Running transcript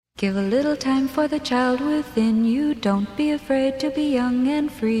Give a little time for the child within you. Don't be afraid to be young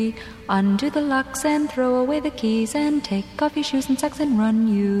and free. Undo the locks and throw away the keys and take off your shoes and socks and run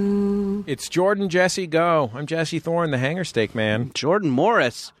you. It's Jordan Jesse Go. I'm Jesse Thorne, the Hanger Steak Man. Jordan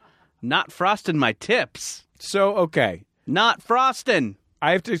Morris, not frosting my tips. So, okay. Not frosting.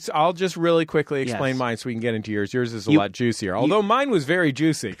 I'll just really quickly explain mine so we can get into yours. Yours is a lot juicier. Although mine was very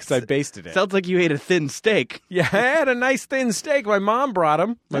juicy because I basted it. Sounds like you ate a thin steak. Yeah, I had a nice thin steak. My mom brought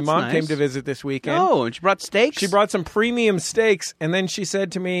them. My mom came to visit this weekend. Oh, and she brought steaks? She brought some premium steaks, and then she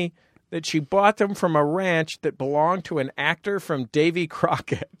said to me that she bought them from a ranch that belonged to an actor from Davy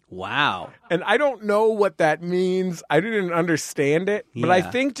Crockett. Wow. And I don't know what that means. I didn't understand it. But I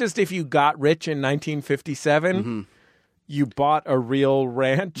think just if you got rich in 1957... You bought a real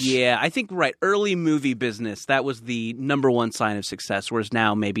ranch? Yeah, I think, early movie business, that was the number one sign of success, whereas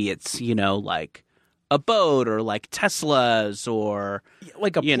now maybe it's, like a boat or like Teslas or...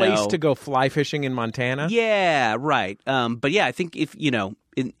 Like a place to go fly fishing in Montana? Yeah, right. But yeah, I think if, in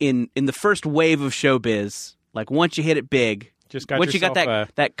the first wave of showbiz, like once you hit it big... Once you got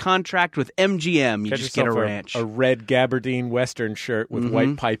that contract with MGM, you just get a ranch. A red gabardine Western shirt with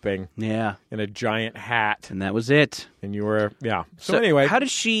white piping. Yeah. And a giant hat. And that was it. And you were, So anyway. How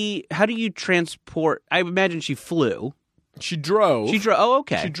do you transport? I imagine she flew. She drove. Oh,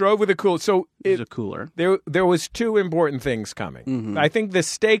 okay. She drove with a cooler. So it was a cooler. There was two important things coming. Mm-hmm. I think the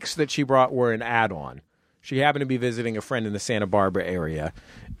steaks that she brought were an add-on. She happened to be visiting a friend in the Santa Barbara area,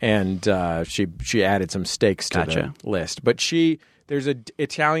 and she added some steaks to the list. But there's an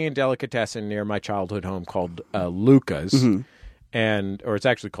Italian delicatessen near my childhood home called Luca's, or it's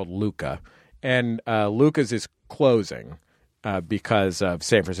actually called Luca, and Luca's is closing because of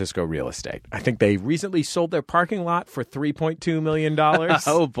San Francisco real estate. I think they recently sold their parking lot for $3.2 million.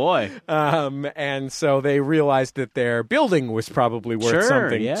 Oh, boy. And so they realized that their building was probably worth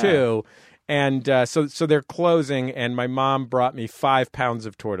something, too. And so they're closing, and my mom brought me 5 pounds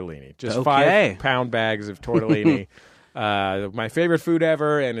of tortellini. Just 5-pound bags of tortellini. My favorite food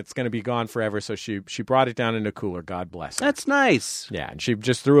ever, and it's going to be gone forever. So she brought it down in a cooler. God bless her. That's nice. Yeah, and she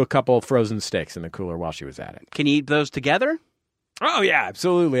just threw a couple of frozen steaks in the cooler while she was at it. Can you eat those together? Oh yeah,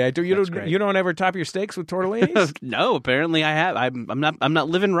 absolutely. I do. You don't ever top your steaks with tortellinis? No, apparently I have. I'm not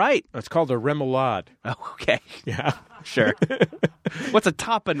living right. It's called a remoulade. Oh, okay. Yeah, sure. What's a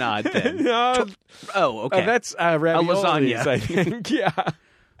tapenade then? Okay. That's raviolis, a lasagna. I think. Yeah.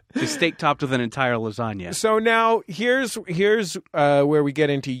 Just steak topped with an entire lasagna. So now here's where we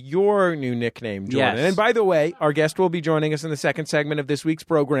get into your new nickname, Jordan. Yes. And by the way, our guest will be joining us in the second segment of this week's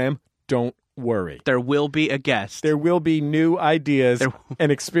program. Don't worry. There will be a guest. There will be new ideas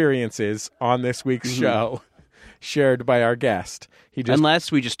and experiences on this week's show shared by our guest.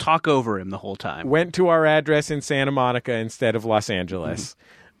 Unless we just talk over him the whole time. Went to our address in Santa Monica instead of Los Angeles.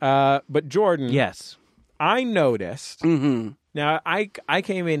 But Jordan. Yes. I noticed. Now, I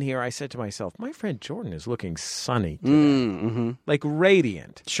came in here, I said to myself, my friend Jordan is looking sunny today. Like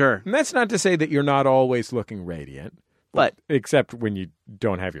radiant. Sure. And that's not to say that you're not always looking radiant. But except when you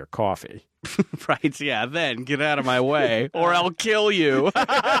don't have your coffee. Right, yeah, then get out of my way or I'll kill you.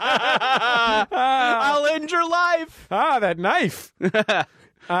 I'll end your life. Ah, that knife.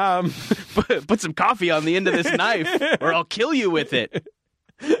 Put some coffee on the end of this knife or I'll kill you with it.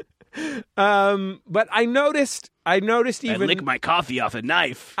 But I noticed even... I lick my coffee off a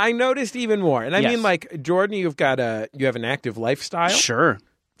knife. I noticed even more. And I mean, like, Jordan, you have an active lifestyle. Sure.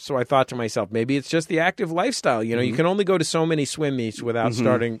 So I thought to myself, maybe it's just the active lifestyle. You can only go to so many swim meets without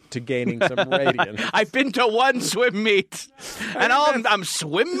starting to gaining some radiance. I've been to one swim meet, and I'm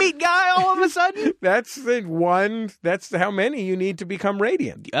swim meet guy all of a sudden? That's how many you need to become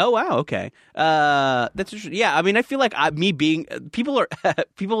radiant. Oh, wow, okay. That's interesting. Yeah, I mean, I feel like I've been to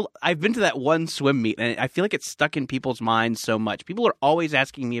that one swim meet, and I feel like it's stuck in people's minds so much. People are always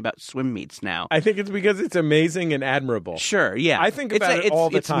asking me about swim meets now. I think it's because it's amazing and admirable. Sure, yeah. I think about it all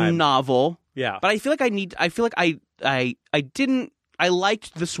the time. It's novel. Yeah. But I feel like I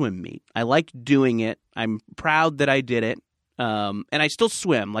liked the swim meet. I liked doing it. I'm proud that I did it. And I still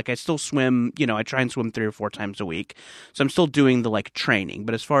swim. Like I still swim, I try and swim 3 or 4 times a week. So I'm still doing the training.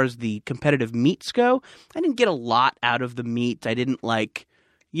 But as far as the competitive meets go, I didn't get a lot out of the meet. I didn't didn't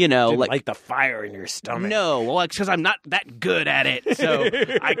like the fire in your stomach. No, well, it's because I'm not that good at it, so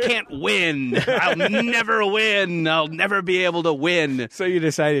I can't win. I'll never win. I'll never be able to win. So you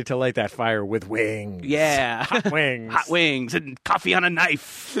decided to light that fire with wings. Yeah. Hot wings. Hot wings and coffee on a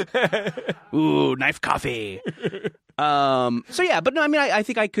knife. Ooh, knife coffee. So yeah, but no, I mean, I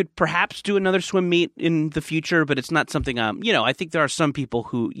think I could perhaps do another swim meet in the future, but it's not something. I think there are some people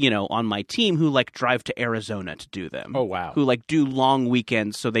who, on my team who like drive to Arizona to do them. Oh wow! Who like do long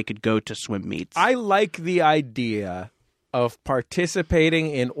weekends so they could go to swim meets. I like the idea of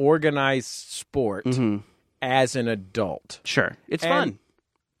participating in organized sport as an adult. Sure, it's fun.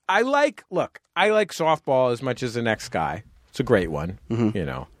 I like softball as much as the next guy. It's a great one.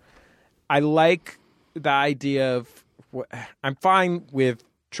 I like the idea of. I'm fine with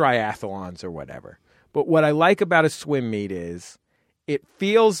triathlons or whatever. But what I like about a swim meet is it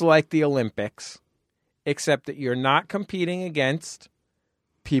feels like the Olympics, except that you're not competing against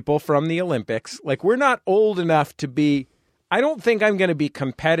people from the Olympics. Like, we're not old enough to be... I don't think I'm going to be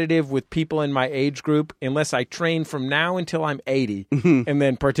competitive with people in my age group unless I train from now until I'm 80 and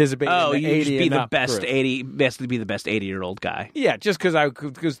then participate in the 80 be and the up best group. 80, best to be the best 80-year-old guy. Yeah, just because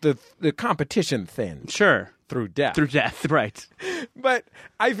the competition thins. Sure. Through death. Right. But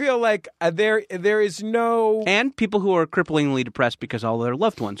I feel like there is no... And people who are cripplingly depressed because all their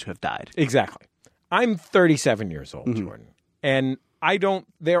loved ones who have died. Exactly. I'm 37 years old, Jordan. And I don't...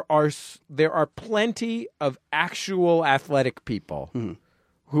 There are plenty of actual athletic people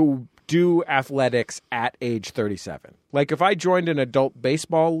who do athletics at age 37. Like, if I joined an adult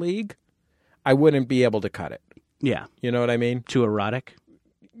baseball league, I wouldn't be able to cut it. Yeah. You know what I mean? Too erotic?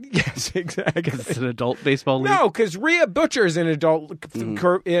 Yes, exactly. It's an adult baseball league? No, because Rhea Butcher's in an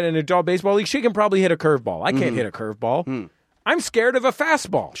adult baseball league. She can probably hit a curveball. I can't hit a curveball. I'm scared of a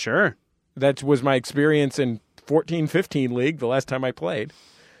fastball. Sure. That was my experience in 14-15 league the last time I played.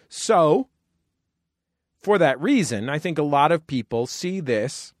 So, for that reason, I think a lot of people see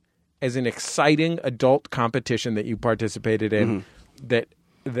this as an exciting adult competition that you participated in, that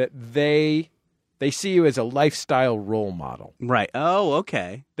they see you as a lifestyle role model. Right. Oh,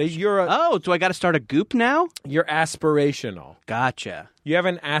 okay. Do I got to start a goop now? You're aspirational. Gotcha. You have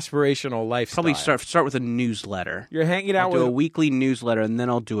an aspirational lifestyle. Probably start with a newsletter. You're hanging I'll out do a weekly newsletter, and then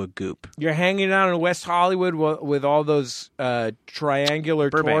I'll do a goop. You're hanging out in West Hollywood with all those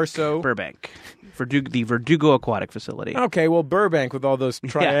triangular torso. Burbank. The Verdugo Aquatic Facility. Okay, well, Burbank with all those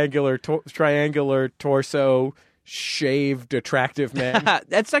triangular torso, shaved, attractive men.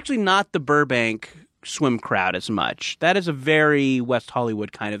 That's actually not the Burbank swim crowd as much. That is a very West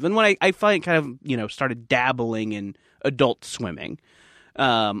Hollywood kind of. And when I finally kind of, started dabbling in adult swimming,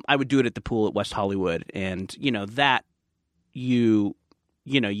 I would do it at the pool at West Hollywood. And, that you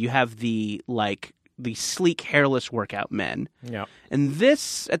have the sleek, hairless workout men. Yeah. And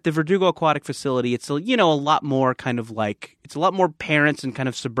this, at the Verdugo Aquatic Facility, it's a lot more kind of it's a lot more parents and kind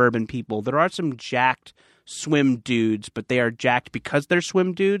of suburban people. There are some jacked swim dudes, but they are jacked because they're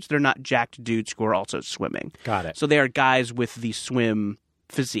swim dudes. They're not jacked dudes who are also swimming. Got it. So they are guys with the swim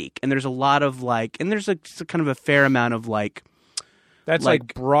physique. And there's a lot of and there's kind of a fair amount of That's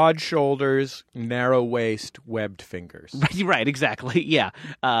like broad shoulders, narrow waist, webbed fingers. Right, exactly. Yeah.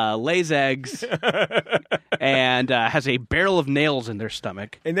 Lays eggs and has a barrel of nails in their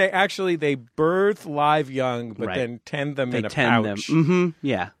stomach. And they birth live young, but then tend them in a pouch. Them. Mm-hmm.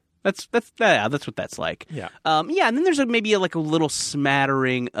 Yeah. That's what that's like. Yeah. And then there's maybe a little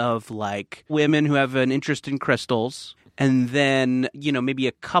smattering of women who have an interest in crystals, and then maybe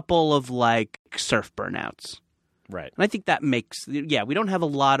a couple of surf burnouts. Right. And I think that makes we don't have a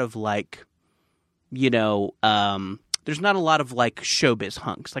lot of there's not a lot of showbiz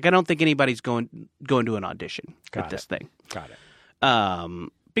hunks. I don't think anybody's going to an audition with this thing. Got it.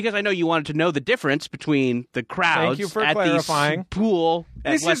 Because I know you wanted to know the difference between the crowds at the pool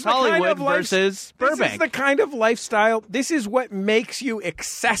at West Hollywood versus Burbank. This is the kind of lifestyle. This is what makes you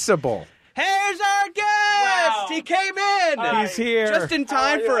accessible. Here's our guest! Wow. He came in! He's here. Just in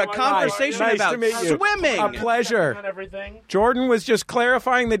time for a conversation about swimming. A pleasure. Jordan was just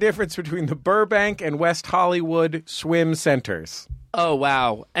clarifying the difference between the Burbank and West Hollywood swim centers. Oh,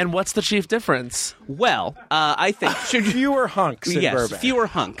 wow. And what's the chief difference? Well, I think... Fewer hunks in Burbank. Fewer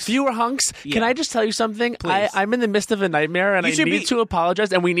hunks. Fewer hunks? Yeah. Can I just tell you something? Please. I'm in the midst of a nightmare, and I need to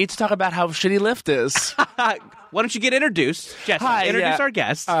apologize, and we need to talk about how shitty Lyft is. Why don't you get introduced? Jesse, introduce our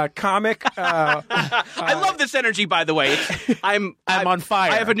guest. Comic. I love this energy, by the way. I'm on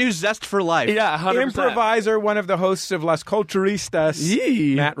fire. I have a new zest for life. Yeah, 100%. Improviser, one of the hosts of Las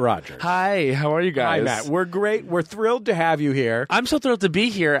Culturistas, Matt Rogers. Hi, how are you guys? Hi, Matt. We're great. We're thrilled to have you here. I'm so thrilled to be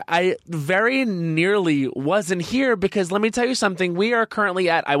here. I very nearly wasn't here because let me tell you something. We are currently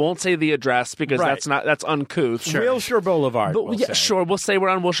at, I won't say the address because that's uncouth. Sure. Wilshire Boulevard. Sure. We'll say we're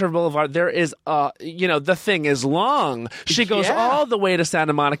on Wilshire Boulevard. There is, the thing is, is long. She goes all the way to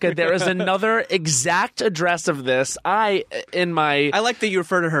Santa Monica. There is another exact address of this. I like that you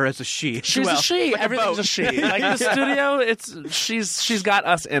refer to her as a she. She's a she. Like everything's a she. Like the studio, she's got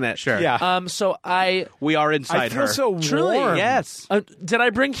us in it. Sure. Yeah. So we are inside her. I feel so warm. Truly, yes. Did I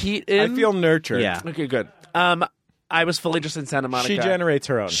bring heat in? I feel nurtured. Yeah. Okay, good. I was fully just in Santa Monica. She generates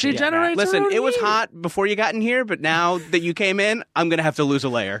her own. Listen, it was hot before you got in here, but now that you came in, I'm going to have to lose a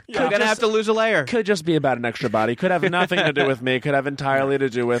layer. I'm going to have to lose a layer. Could just be about an extra body. Could have nothing to do with me. Could have entirely to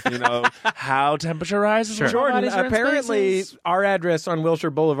do with, how temperature rises. Sure. Jordan, apparently our address on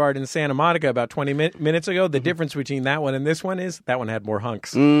Wilshire Boulevard in Santa Monica about 20 minutes ago, the difference between that one and this one is that one had more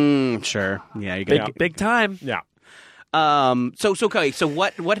hunks. Sure. Yeah, you got big time. Yeah. So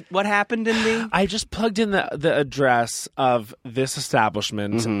what happened in the? I just plugged in the address of this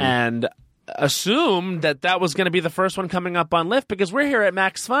establishment and assumed that was going to be the first one coming up on Lyft because we're here at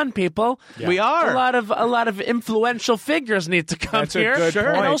Max Fun, people. Yeah. We are. A lot of influential figures need to come here. That's a good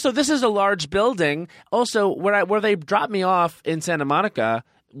point. And also, this is a large building. Also, where they dropped me off in Santa Monica,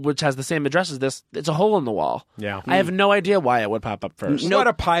 which has the same address as this, it's a hole in the wall. Yeah. I have no idea why it would pop up first. What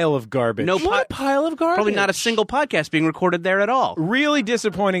a pile of garbage. What a pile of garbage. Probably not a single podcast being recorded there at all. Really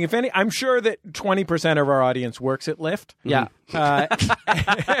disappointing. If any, I'm sure that 20% of our audience works at Lyft. Yeah. Not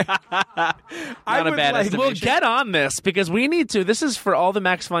a bad estimation. We'll get on this because we need to. This is for all the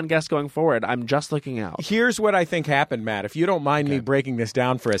Max Fun guests going forward. I'm just looking out. Here's what I think happened, Matt. If you don't mind me breaking this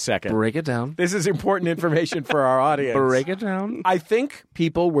down for a second. Break it down. This is important information for our audience. Break it down. I think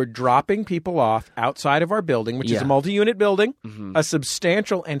people were dropping people off outside of our building, which is a multi-unit building, a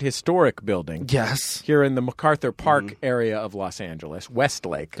substantial and historic building. Yes. Here in the MacArthur Park area of Los Angeles,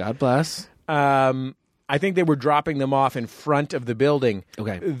 Westlake. God bless. I think they were dropping them off in front of the building.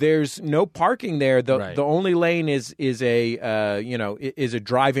 Okay. There's no parking there. The only lane is a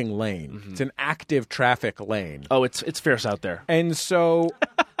driving lane. It's an active traffic lane. Oh, it's fierce out there. And so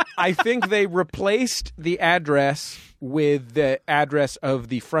I think they replaced the address with the address of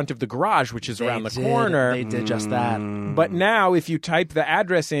the front of the garage, which is around the corner. They did just that. But now, if you type the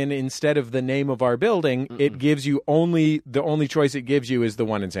address in instead of the name of our building, it gives you the only choice it gives you is the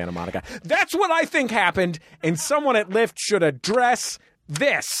one in Santa Monica. That's what I think happened, and someone at Lyft should address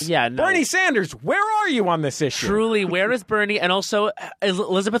this. Yeah, no. Bernie Sanders, where are you on this issue? Truly, where is Bernie? And also,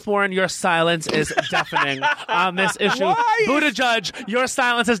 Elizabeth Warren, your silence is deafening on this issue. Buttigieg, your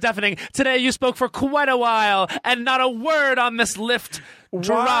silence is deafening. Today you spoke for quite a while, and not a word on this Lyft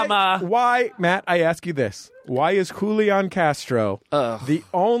drama. Why, Matt, I ask you this. Why is Julian Castro the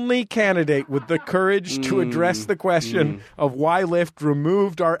only candidate with the courage to address the question of why Lyft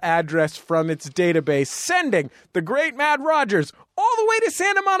removed our address from its database, sending the great Matt Rogers all the way to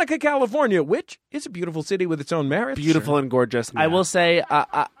Santa Monica, California, which is a beautiful city with its own merits? Beautiful and gorgeous. Yeah. I will say,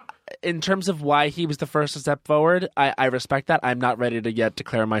 in terms of why he was the first to step forward, I respect that. I'm not ready to yet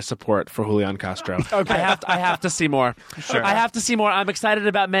declare my support for Julian Castro. Okay. I have to see more. Sure. I have to see more. I'm excited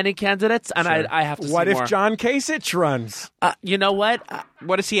about many candidates, and I have to see more. What if John Kasich runs? You know what?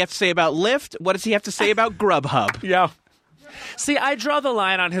 What does he have to say about Lyft? What does he have to say about Grubhub? Yeah. See, I draw the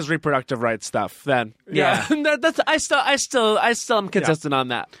line on his reproductive rights stuff. Then, Yeah. I still am consistent on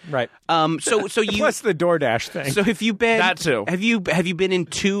that. Right. So you plus the DoorDash thing. So have you been that too? Have you been in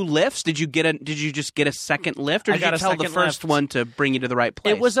two Lyfts? Did you just get a second Lyft, or did you tell the first one to bring you to the right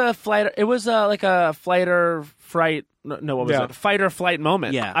place? It was a flight. It was like a flight or fright. No, what was it? Fight or flight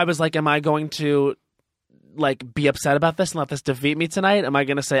moment. Yeah. I was like, am I going to be upset about this and let this defeat me tonight? Am I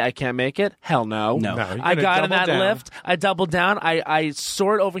going to say I can't make it? Hell no. No. I got in that down. Lyft. I doubled down. I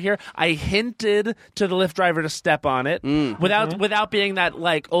soared over here. I hinted to the Lyft driver to step on it without being that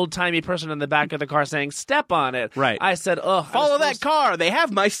old timey person in the back of the car saying step on it. Right. I said, "Oh, follow that car. They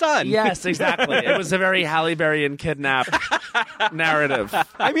have my son." Yes, exactly. It was a very Halle Berry and kidnap narrative.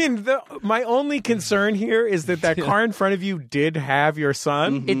 I mean, my only concern here is that car in front of you did have your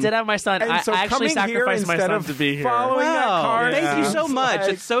son. It did have my son. And so I actually sacrificed my son to be here. Following that car, thank you so much.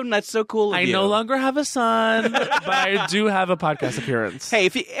 That's so cool of I you. no longer have a son, but I do have a podcast appearance. Hey,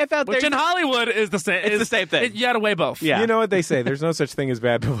 if out there, which in Hollywood is the same. It's the same thing. You got to weigh both. Yeah. You know what they say? There's no such thing as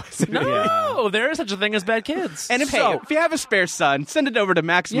bad publicity. No, there is such a thing as bad kids. And if you have a spare son, send it over to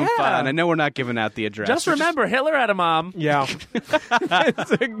Maximum Fun. I know we're not giving out the address. Just remember, Hitler had a mom. Yeah.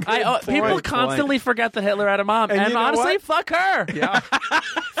 That's a good people constantly forget that Hitler had a mom, and honestly, fuck her. Yeah.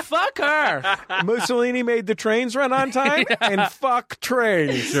 Fuck her. Mussolini made the trains run on time, and fuck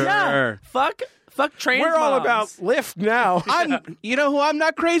trains. Sure. Yeah. Fuck trains. We're all moms. about Lyft now. You know who I'm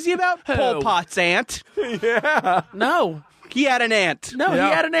not crazy about? Who? Pol Pot's aunt. Yeah. No. He had an aunt. No, he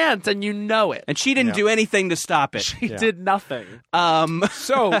had an aunt, and you know it. And she didn't do anything to stop it. She did nothing.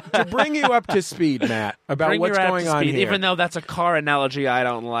 So, to bring you up to speed, Matt, about what's going on here. Even though that's a car analogy I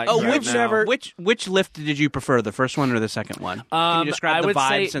don't like. Oh, right which lift did you prefer, the first one or the second one? Can you describe the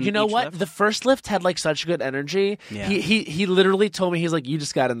vibes? You know what? Lift? The first lift had like such good energy. Yeah. He literally told me, he's like, you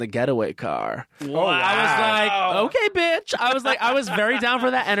just got in the getaway car. Wow. I was like, okay, bitch. I was very down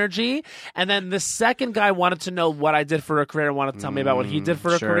for that energy. And then the second guy wanted to know what I did for a career and wanted to tell me about what he did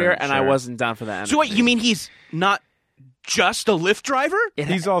for a career, and I wasn't down for that energy. So what, you mean he's not just a Lyft driver?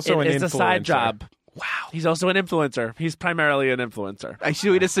 He's also an influencer. It's a side job. Wow. He's also an influencer. He's primarily an influencer. I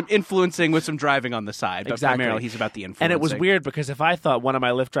see he does some influencing with some driving on the side, but primarily he's about the influencing. And it was weird because if I thought one of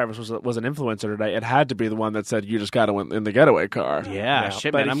my Lyft drivers was an influencer today, it had to be the one that said, you just got in the getaway car. Yeah,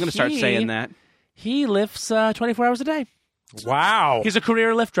 shit, man. I'm going to start saying that. He lifts 24 hours a day. Wow. He's a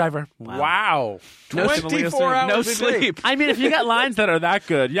career Lyft driver. Wow. No 24 hours no a day. sleep. I mean, if you got lines that are that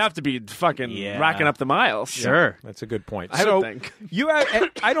good, you have to be fucking racking up the miles. Sure. That's a good point. I would think.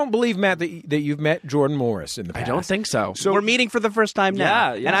 I don't believe, Matt, that you've met Jordan Morris in the past. I don't think so. So we're meeting for the first time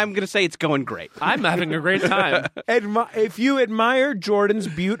now. Yeah. And I'm going to say it's going great. I'm having a great time. If you admire Jordan's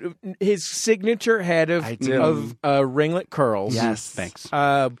his signature head of ringlet curls. Yes. Thanks.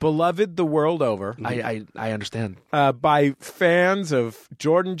 Beloved the world over. I understand. By fans of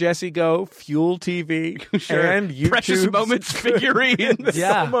Jordan Jesse Go, Fuel TV, and YouTube. Precious Moments figurines.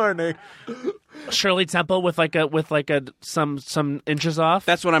 Yeah. Morning. Shirley Temple with some inches off.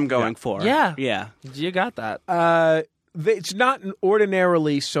 That's what I'm going for. Yeah. Yeah. You got that. It's not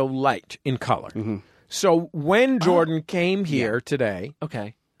ordinarily so light in color. Mm-hmm. So when Jordan came here today,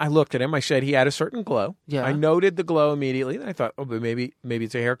 okay, I looked at him. I said he had a certain glow. Yeah. I noted the glow immediately. Then I thought, oh, but maybe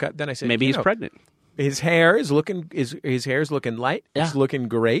it's a haircut. Then I said, maybe he's pregnant. His hair is looking looking light. Yeah. It's looking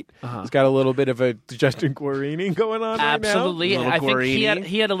great. He's got a little bit of a Justin Guarini going on Absolutely. right now. I think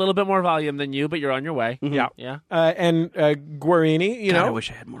he had a little bit more volume than you, but you're on your way. Mm-hmm. Yeah. Yeah. And Guarini, God, I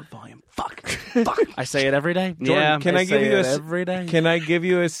wish I had more volume. Fuck. I say it every day. Jordan, can I give you every day? Can I give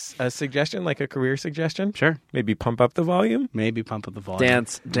you a suggestion, like a career suggestion? Sure. Maybe pump up the volume. Maybe pump up the volume.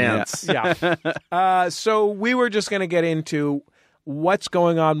 Dance. Yeah. So we were just going to get into what's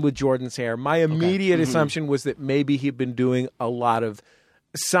going on with Jordan's hair. My immediate assumption was that maybe he'd been doing a lot of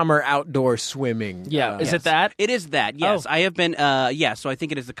summer outdoor swimming. Yeah. Is it that? It is that, yes. I have been, so I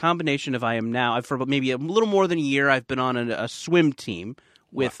think it is the combination of for maybe a little more than a year, I've been on a swim team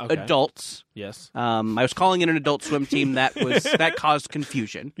with adults. Yes. I was calling it an adult swim team. That caused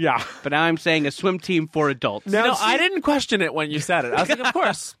confusion. Yeah. But now I'm saying a swim team for adults. Now, I didn't question it when you said it. I was like, of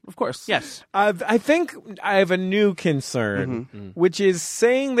course. Yes. I think I have a new concern, which is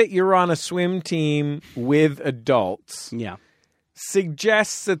saying that you're on a swim team with adults. Yeah.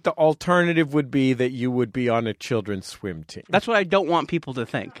 Suggests that the alternative would be that you would be on a children's swim team. That's what I don't want people to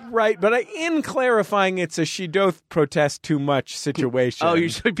think. Right, but in clarifying it's a she doth protest too much situation. Oh,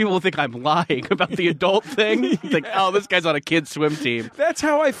 people think I'm lying about the adult thing? Like, oh, this guy's on a kid's swim team. That's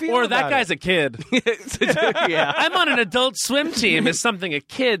how I feel Or about that guy's a kid. Yeah. I'm on an adult swim team is something a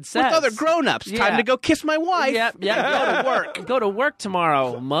kid says. With other grown-ups. Yeah. Time to go kiss my wife. Yeah. Go to work. Go to work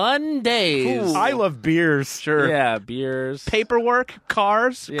tomorrow. Mondays. Ooh. I love beers. Sure. Yeah, beers. Paperwork,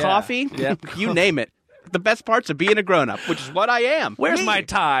 cars, coffee, you name it. The best parts of being a grown-up, which is what I am. Where's my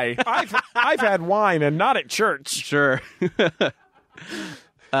tie? I've had wine and not at church. Sure.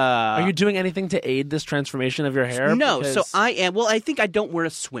 Are you doing anything to aid this transformation of your hair? No, Because- so I am. Well, I think I don't wear a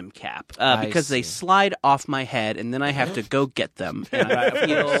swim cap because they slide off my head, and then I have to go get them, and I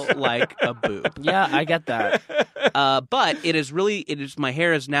feel like a boob. Yeah, I get that. But it is my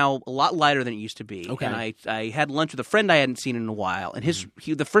hair is now a lot lighter than it used to be. Okay. And I had lunch with a friend I hadn't seen in a while, and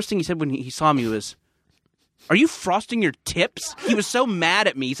the first thing he said when he saw me was, "Are you frosting your tips?" He was so mad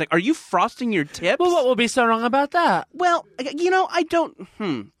at me. He's like, "Are you frosting your tips?" Well, what will be so wrong about that? Well, I don't.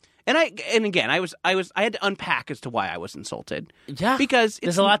 And again, I had to unpack as to why I was insulted. Yeah, because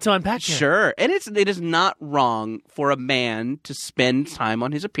there's a lot to unpack here. Sure, and it is not wrong for a man to spend time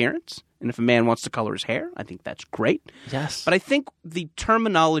on his appearance. And if a man wants to color his hair, I think that's great. Yes. But I think the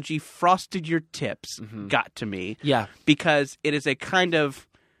terminology "frosted your tips" got to me. Yeah. Because it is a kind of,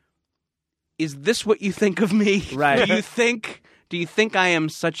 is this what you think of me? Right. Do you think I am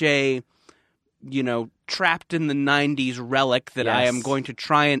such a, trapped in the 90s relic that I am going to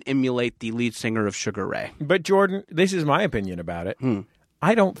try and emulate the lead singer of Sugar Ray? But Jordan, this is my opinion about it.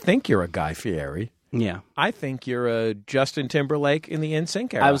 I don't think you're a Guy Fieri. Yeah. I think you're a Justin Timberlake in the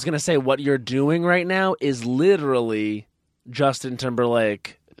NSYNC era. I was going to say what you're doing right now is literally Justin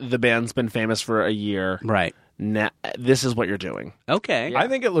Timberlake. The band's been famous for a year. Right. this is what you're doing. Okay. I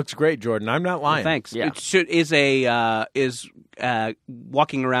think it looks great, Jordan. I'm not lying. Thanks. Yeah. Is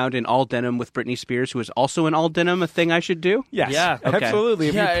walking around in all denim with Britney Spears, who is also in all denim, a thing I should do? Yes. Yeah. Okay. Absolutely.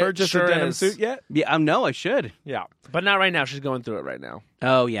 Have Yeah, you it purchased sure a denim is. suit yet? Yeah. No, I should. Yeah. But not right now. She's going through it right now.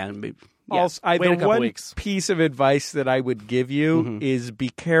 Oh yeah. Also, Wait a the couple one weeks. piece of advice that I would give you is be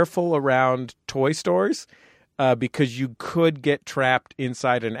careful around toy stores because you could get trapped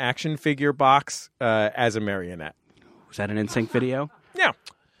inside an action figure box as a marionette. Was that an NSYNC video? Yeah.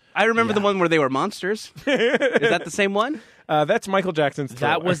 I remember the one where they were monsters. Is that the same one? That's Michael Jackson's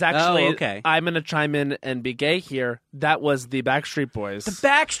Thriller. That was actually. okay. I'm going to chime in and be gay here. That was the Backstreet Boys. The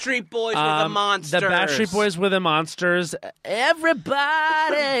Backstreet Boys were the monsters. The Backstreet Boys were the monsters.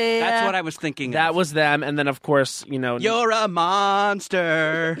 Everybody. That's what I was thinking. That of. was them, and then of course, You're a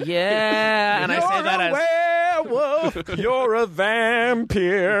monster. yeah, and I say that as werewolf. You're a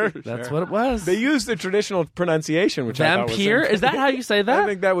vampire. that's what it was. They use the traditional pronunciation, which I thought was Vampire? Is that how you say I that?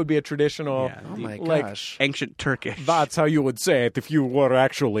 think that would be a traditional. Oh my like, gosh! Ancient Turkish. That's how you would say it if you were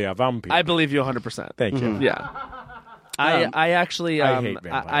actually a vampire. I believe you 100%. Thank you. Yeah. I actually I hate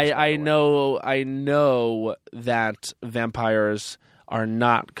vampires, by the I know that vampires are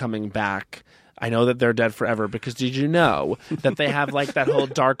not coming back. I know that they're dead forever because did you know that they have like that whole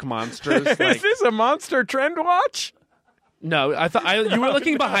dark monsters? Is Like, this a monster trend watch? no, I thought you were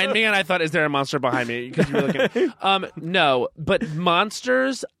looking behind me, and I thought, is there a monster behind me? Because you were looking. No, but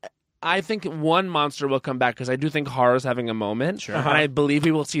monsters. I think one monster will come back because I do think horror is having a moment. Sure. And I believe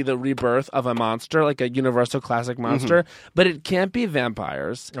we will see the rebirth of a monster, like a universal classic monster. But it can't be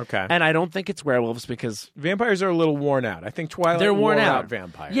vampires. Okay. And I don't think it's werewolves because Vampires are a little worn out. I think Twilight they're worn wore out.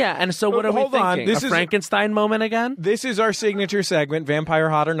 vampires. Yeah, and so what are we Hold on. thinking? This A is- Frankenstein moment again? This is our signature segment, Vampire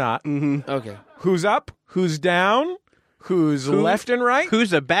Hot or Not. Okay. Who's up? Who's down? Who's left and right?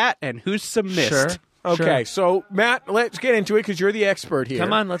 Who's a bat and who's some mist? Sure. Okay, so Matt, let's get into it because you're the expert here.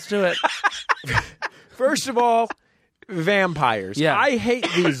 Come on, let's do it. First of all, vampires. Yeah. I hate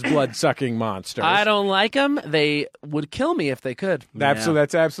these blood-sucking monsters. I don't like them. They would kill me if they could. So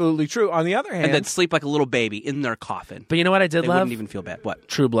that's absolutely true. On the other hand, And then sleep like a little baby in their coffin. But you know what I did They love? wouldn't even feel bad. What?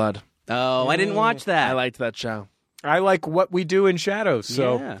 True Blood. Oh, I didn't watch that. I liked that show. I like What We Do in Shadows.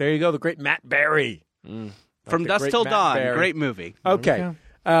 So Yeah. there you go, the great Matt Berry. From the Dusk great Till Matt Dawn. Berry. Great movie. Okay.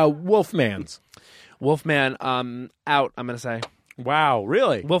 Wolfman's. Wolfman, out, I'm going to say. Wow,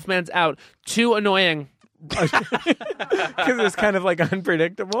 really? Wolfman's out. Too annoying. Because it's kind of like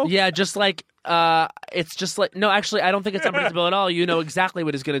unpredictable. Yeah, just like, it's just like, no, actually, I don't think it's unpredictable at all. You know exactly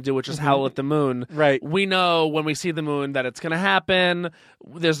what he's going to do, which is howl at the moon. Right. We know when we see the moon that it's going to happen.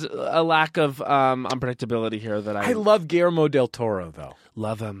 There's a lack of unpredictability here that I love Guillermo del Toro, though.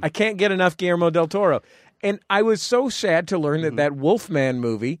 love him. I can't get enough Guillermo del Toro. And I was so sad to learn that that Wolfman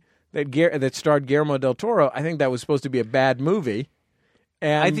movie that starred Guillermo del Toro, I think that was supposed to be a bad movie.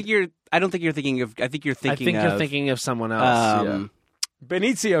 And I don't think you're thinking of. I think you're I thinking think of. you're thinking of someone else.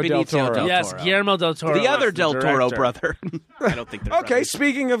 Benicio del Benicio Toro. del Yes, Toro. Guillermo del Toro. the other was the Del Toro director. brother. I don't think they're Okay, brothers.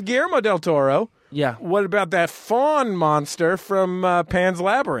 speaking of Guillermo del Toro, Yeah. what about that fawn monster from Pan's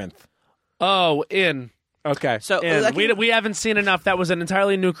Labyrinth? Oh, in. Okay. So In. We haven't seen enough. That was an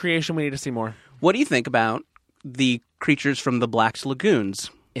entirely new creation. We need to see more. what do you think about the creatures from the Black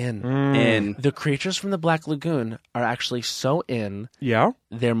Lagoons? In. And The creatures from the Black Lagoon are actually so in. Yeah?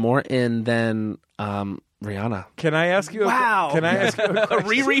 They're more in than Rihanna. Can I ask you wow, Can I ask you a question?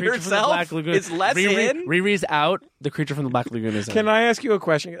 Riri Creature from the herself Black Lagoon. is less in. Riri's out. The creature from the Black Lagoon is in. Can I ask you a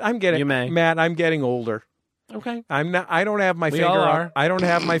question? You may. Matt, I'm getting older. Okay. I'm not I don't have my We finger all on are. I don't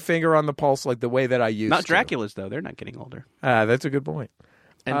have my finger on the pulse like the way that I used Not to. Dracula's though; they're not getting older. That's a good point.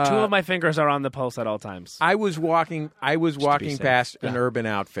 And two of my fingers are on the pulse at all times. I was walking safe. past an Urban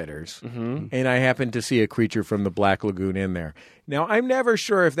Outfitters, and I happened to see a creature from the Black Lagoon in there. Now, I'm never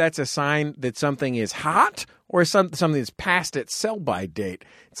sure if that's a sign that something is hot or something that's past its sell-by date.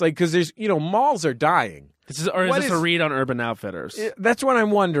 It's like, because there's, malls are dying. Is What this is- a read on Urban Outfitters? That's what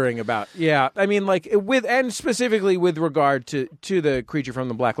I'm wondering about. Yeah, I mean, like, and specifically with regard to the creature from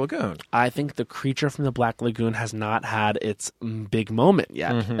the Black Lagoon. I think the creature from the Black Lagoon has not had its big moment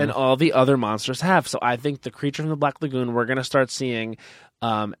yet, and all the other monsters have. So I think the creature from the Black Lagoon we're going to start seeing,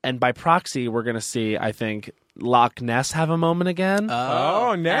 and by proxy, we're going to see, I think, Loch Ness have a moment again.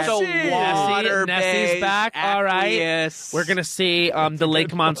 Oh, Nessie! Nessie's back. All right. Yes. We're going to see the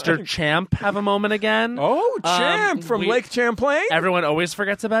lake monster Champ have a moment again. Oh, Champ from Lake Champlain? Everyone always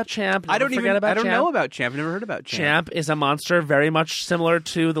forgets about Champ. I don't Never forget about I don't Champ. know about Champ. I've never heard about Champ. Champ is a monster very much similar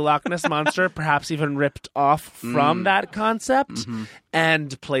to the Loch Ness monster, perhaps even ripped off from that concept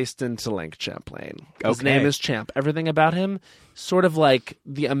and placed into Lake Champlain. His Okay. name is Champ. Everything about him, sort of like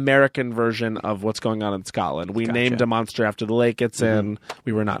the American version of what's going on in Scotland. We named a monster after the lake it's in.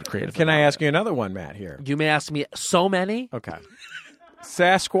 We were not creative. Can I ask you another one, Matt, here? You may ask me so many. Okay.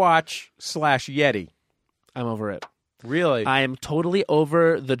 Sasquatch/Yeti. I'm over it. Really? I am totally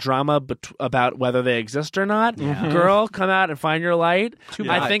over the drama about whether they exist or not. Girl, come out and find your light. Too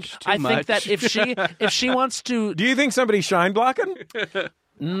much. I think that if she wants to, Do you think somebody's shine blocking?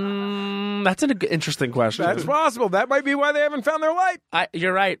 that's an interesting question. That's possible. That might be why they haven't found their light.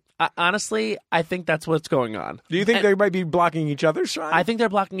 You're right. Honestly, I think that's what's going on. Do you think they might be blocking each other's shine? I think they're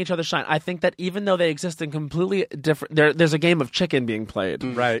blocking each other's shine. I think that even though they exist in completely different, there's a game of chicken being played.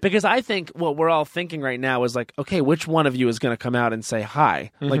 Right. Because I think what we're all thinking right now is like, okay, which one of you is going to come out and say hi?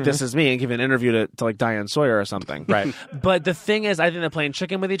 Like, this is me, and give an interview to like Diane Sawyer or something. Right. But the thing is, I think they're playing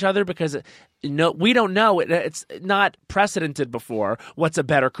chicken with each other because we don't know. It's not precedented before. What's a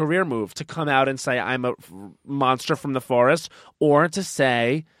better career move? To come out and say, I'm a monster from the forest, or to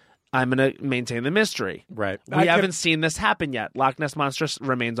say, I'm going to maintain the mystery. Right. We haven't seen this happen yet. Loch Ness Monster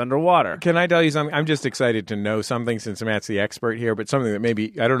remains underwater. Can I tell you something? I'm just excited to know something since Matt's the expert here, but something that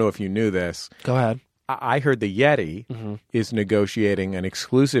maybe, I don't know if you knew this. Go ahead. I heard the Yeti is negotiating an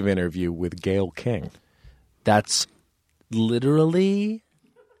exclusive interview with Gayle King. That's literally,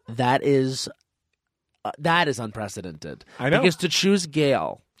 that is unprecedented. I know. Because to choose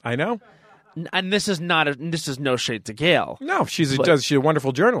Gayle, I know. and this is no shade to Gayle. No, she's a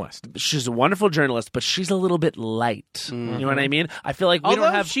wonderful journalist. She's a wonderful journalist, but she's a little bit light. You know what I mean? I feel like we Although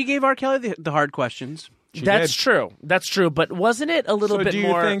don't have. she gave R. Kelly the hard questions. That's true. That's true. But wasn't it a little bit more? So do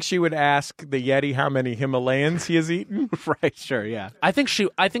you think she would ask the Yeti how many Himalayans he has eaten? Right, sure, yeah. I think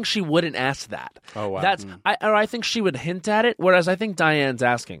she wouldn't ask that. Oh, wow. I think she would hint at it, whereas I think Diane's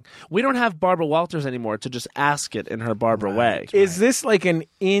asking. We don't have Barbara Walters anymore to just ask it in her Barbara way. Is this like an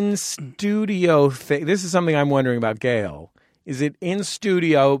in-studio thing? This is something I'm wondering about Gayle. Is it in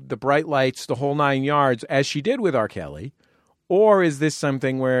studio, the bright lights, the whole 9 yards, as she did with R. Kelly? Or is this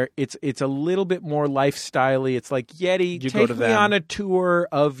something where it's a little bit more lifestyle-y? It's like, Yeti, take me on a tour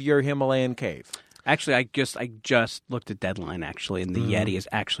of your Himalayan cave. Actually, I just looked at Deadline, actually, and the Yeti is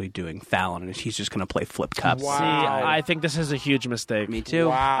actually doing Fallon, and he's just going to play flip cups. Wow. See, I think this is a huge mistake. Me too.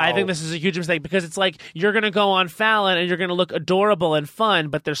 Wow. I think this is a huge mistake because it's like you're going to go on Fallon and you're going to look adorable and fun,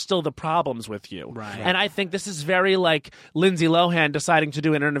 but there's still the problems with you. Right. And I think this is very like Lindsay Lohan deciding to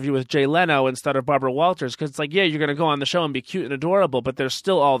do an interview with Jay Leno instead of Barbara Walters because it's like, yeah, you're going to go on the show and be cute and adorable, but there's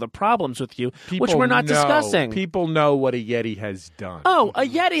still all the problems with you, which we're not discussing. People know what a Yeti has done. Oh, a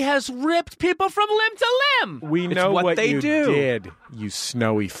Yeti has ripped people from limb to limb. We know what they you do. did, you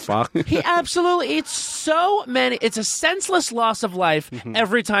snowy fuck. He absolutely eats so many. It's a senseless loss of life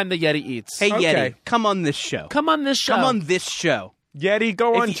every time the Yeti eats. Hey, Okay. Yeti, come on this show. Come on this show. Come on this show. Yeti,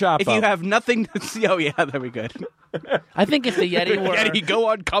 go on Chop If you have nothing to see, oh yeah, that'd be good. I think if the Yeti were Yeti, go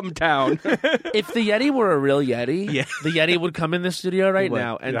on Come Town. if the Yeti were a real Yeti, Yeah. the Yeti would come in the studio right would.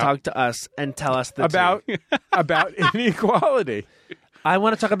 now and Yeah. talk to us and tell us the tea. about inequality. I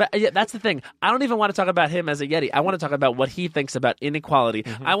want to talk about. Yeah, that's the thing. I don't even want to talk about him as a Yeti. I want to talk about what he thinks about inequality.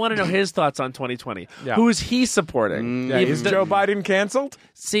 I want to know his thoughts on 2020. Yeah. Who's he supporting? Yeah, is Joe Biden canceled?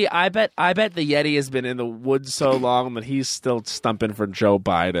 See, I bet the Yeti has been in the woods so long that he's still stumping for Joe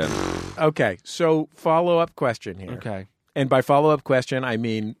Biden. Okay, so follow-up question here. Okay. And by follow-up question, I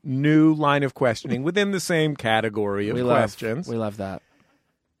mean new line of questioning within the same category of questions. We love that.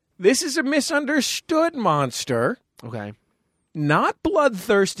 This is a misunderstood monster, Okay. not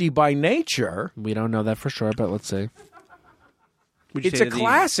bloodthirsty by nature. We don't know that for sure, but let's see. Would you It's say a that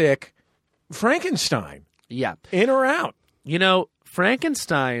classic Frankenstein. Yeah. In or out? You know,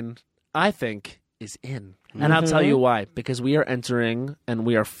 Frankenstein, I think, is in. And I'll tell you why. Because we are entering, and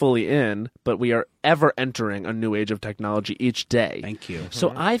we are fully in, but we are ever entering a new age of technology each day. Thank you.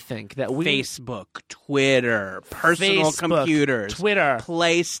 So I think that we... Facebook, Twitter, personal Facebook, computers, Twitter.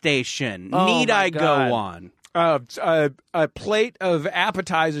 PlayStation. Oh, Need my I God. go on? A plate of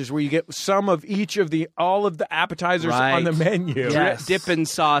appetizers where you get some of each of all of the appetizers Right. on the menu. Yes. Dipping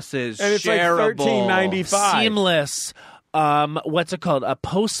sauces, And it's shareable. like $13.95. Seamless. What's it called?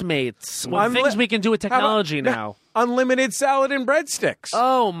 Postmates. Things we can do with How about- technology now. Unlimited salad and breadsticks.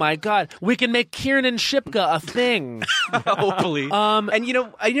 Oh my God! We can make Kiernan Shipka a thing. Hopefully. And you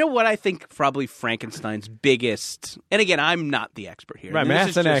know what I think probably Frankenstein's biggest. And again, I'm not the expert here. Right, This Matt's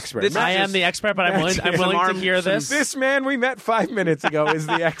is an just- expert. this is I am just- the expert, but I'm willing to hear this. This man we met 5 minutes ago is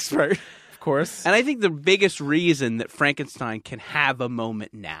the expert. course. And I think the biggest reason that Frankenstein can have a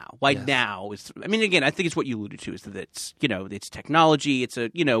moment now, now, is, I mean, again, I think it's what you alluded to, is that it's, it's technology. It's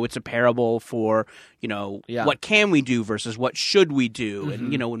it's a parable for, what can we do versus what should we do,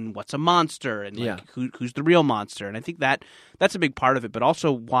 and and what's a monster, and who's the real monster. And I think that's a big part of it. But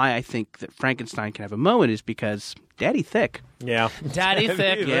also why I think that Frankenstein can have a moment is because Daddy Thick. Yeah. Daddy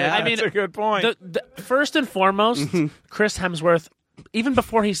Thick. Yeah, I mean, that's a good point. First and foremost, Chris Hemsworth, even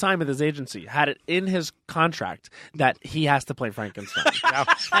before he signed with his agency, had it in his contract that he has to play Frankenstein.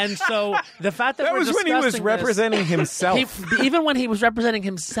 And so the fact that was when he was representing himself. Even when he was representing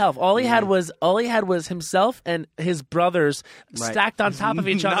himself, all he had was himself and his brothers stacked on top of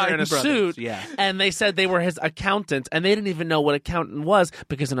each other in a suit. Yeah. And they said they were his accountant, and they didn't even know what accountant was,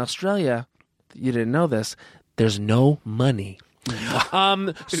 because in Australia, you didn't know this, there's no money.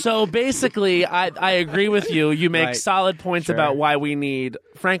 So basically, I agree with you. You make solid points about why we need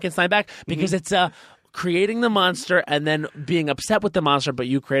Frankenstein back, because it's creating the monster and then being upset with the monster, but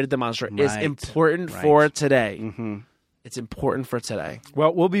you created the monster is important for today. It's important for today.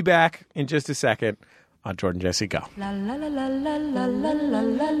 Well, we'll be back in just a second on Jordan Jesse Go.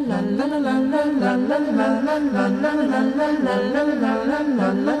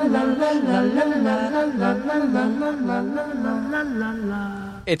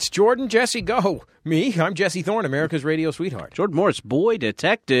 It's Jordan Jesse Go. Me, I'm Jesse Thorne, America's radio sweetheart. Jordan Morris, boy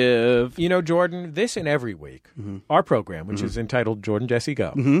detective. You know, Jordan, this and every week, our program, which is entitled Jordan Jesse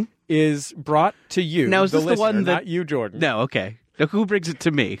Go, is brought to you. Now, is this the one that... not you, Jordan? No, okay. Now, who brings it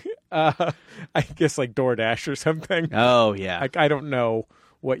to me? I guess like DoorDash or something. Oh, yeah. I don't know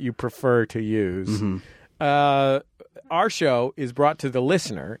what you prefer to use. Our show is brought to the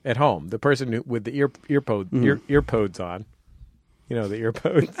listener at home, the person with the earpods on. You know, the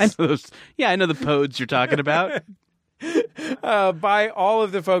earpods. I know those. Yeah, I know the pods you're talking about. By all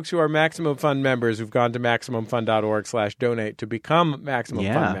of the folks who are Maximum Fund members who've gone to MaximumFund.org/donate to become Maximum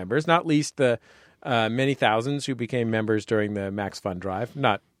Fund members, not least the many thousands who became members during the Max Fund Drive.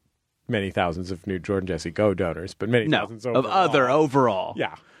 Not many thousands of new Jordan Jesse Go donors, but many thousands overall. Of other overall.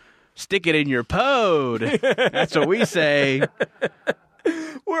 Yeah. Stick it in your pod. That's what we say.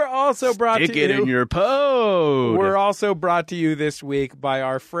 We're also brought to you. Stick it in your pod. We're also brought to you this week by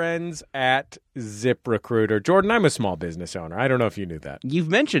our friends at ZipRecruiter. Jordan, I'm a small business owner. I don't know if you knew that. You've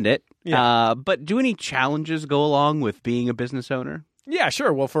mentioned it. Yeah. But do any challenges go along with being a business owner? Yeah,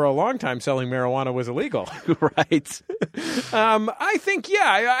 sure. Well, for a long time, selling marijuana was illegal. Right. I think,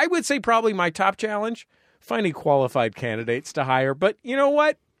 I would say probably my top challenge, finding qualified candidates to hire. But you know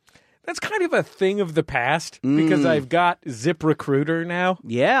what? That's kind of a thing of the past because I've got ZipRecruiter now.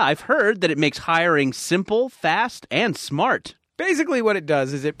 Yeah, I've heard that it makes hiring simple, fast, and smart. Basically what it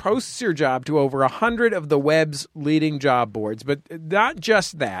does is it posts your job to over 100 of the web's leading job boards. But not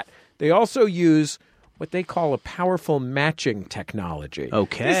just that. They also use what they call a powerful matching technology.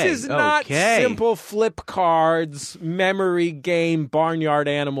 Okay. This is not simple flip cards, memory game, barnyard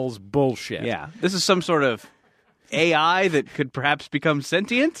animals bullshit. Yeah. This is some sort of AI that could perhaps become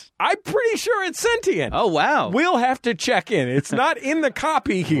sentient? I'm pretty sure it's sentient. Oh, wow. We'll have to check in. It's not in the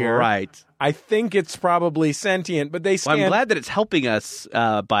copy here. Right. I think it's probably sentient, but they scan... Well, I'm glad that it's helping us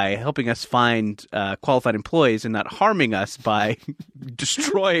by helping us find qualified employees and not harming us by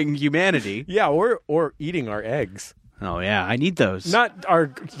destroying humanity. Yeah, or eating our eggs. Oh, yeah. I need those. Not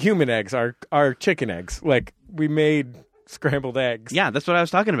our human eggs, our chicken eggs. Like, we made... scrambled eggs. Yeah, that's what I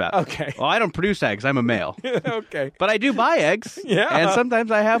was talking about. Okay. Well, I don't produce eggs. I'm a male. Okay. But I do buy eggs. Yeah. And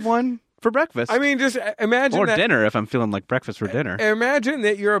sometimes I have one for breakfast. I mean, just imagine or that, dinner if I'm feeling like breakfast for dinner. Imagine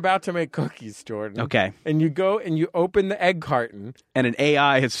that you're about to make cookies, Jordan. Okay. And you go and you open the egg carton. And an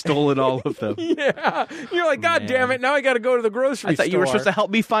AI has stolen all of them. Yeah. You're like, God damn it, now I got to go to the grocery store. I thought you were supposed to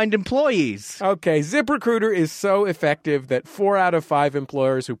help me find employees. Okay. ZipRecruiter is so effective that 4 out of 5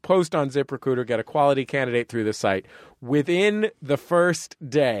 employers who post on ZipRecruiter get a quality candidate through the site within the first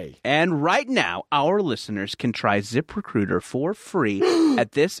day. And right now, our listeners can try ZipRecruiter for free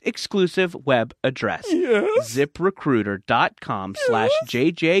at this exclusive web address. Yes.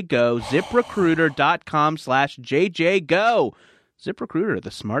 ZipRecruiter.com/JJGo. ZipRecruiter.com/JJGo. ZipRecruiter,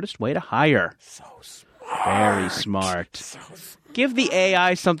 the smartest way to hire. So smart. Very smart. So smart. Give the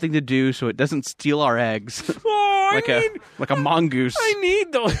AI something to do so it doesn't steal our eggs. Oh, like a mongoose. I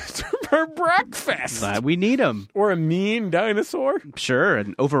need those for breakfast. We need them. Or a mean dinosaur. Sure,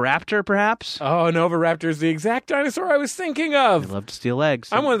 an oviraptor perhaps. Oh, an oviraptor is the exact dinosaur I was thinking of. They love to steal eggs.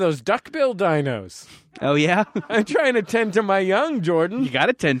 I'm one of those duckbill dinos. Oh, yeah? I'm trying to tend to my young, Jordan. You got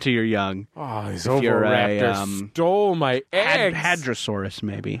to tend to your young. Oh, these oviraptors stole my eggs. Hadrosaurus,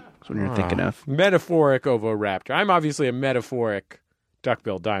 maybe. That's what you're thinking of. Metaphoric oviraptor. I'm obviously a metaphoric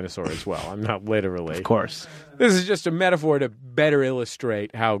duck-billed dinosaur as well. I'm not literally. Of course. This is just a metaphor to better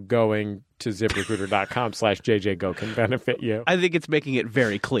illustrate how going to ZipRecruiter.com/JJGo can benefit you. I think it's making it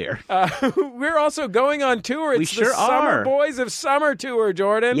very clear. We're also going on tour. It's We sure the Summer are. Boys of Summer tour,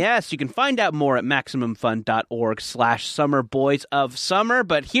 Jordan. Yes, you can find out more at MaximumFun.org/Summer Boys of Summer.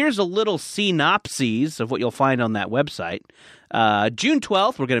 But here's a little synopsis of what you'll find on that website. June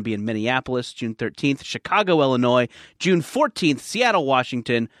 12th, we're going to be in Minneapolis. June 13th, Chicago, Illinois. June 14th, Seattle,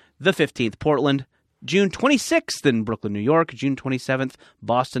 Washington. The 15th, Portland. June 26th in Brooklyn, New York. June 27th,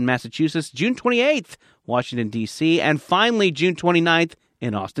 Boston, Massachusetts. June 28th, Washington, D.C. And finally, June 29th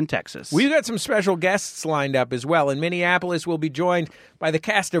in Austin, Texas. We've got some special guests lined up as well. In Minneapolis, we'll be joined by the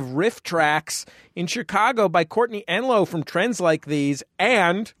cast of Riff Tracks. In Chicago, by Courtney Enlow from Trends Like These.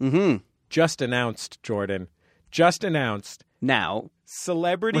 And just announced, Jordan, Now,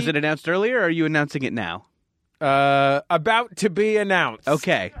 celebrity... was it announced earlier, or are you announcing it now? about to be announced.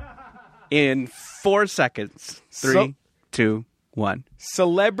 Okay. In 4 seconds. 3, 2, 1.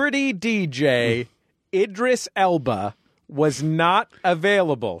 Celebrity DJ Idris Elba was not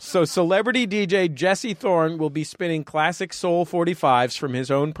available. So celebrity DJ Jesse Thorne will be spinning classic Soul 45s from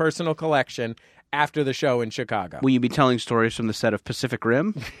his own personal collection after the show in Chicago. Will you be telling stories from the set of Pacific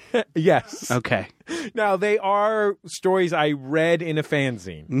Rim? Yes. Okay. Now, they are stories I read in a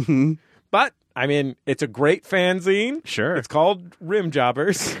fanzine. Mm-hmm. But, I mean, it's a great fanzine. Sure. It's called Rim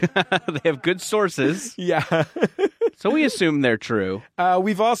Jobbers. They have good sources, Yeah. so we assume they're true.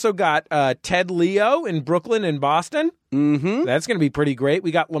 We've also got Ted Leo in Brooklyn and Boston. Mm-hmm. That's going to be pretty great.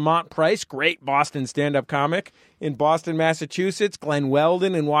 We got Lamont Price, great Boston stand-up comic, in Boston, Massachusetts. Glenn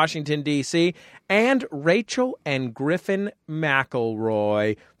Weldon in Washington, D.C. And Rachel and Griffin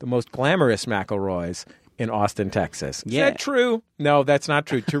McElroy, the most glamorous McElroys, in Austin, Texas. Is Yeah. that true? No, that's not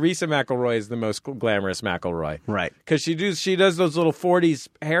true. Teresa McElroy is the most glamorous McElroy. Right. Because she does those little 40s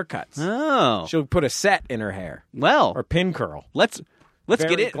haircuts. Oh. She'll put a set in her hair. Well, Or pin curl. let's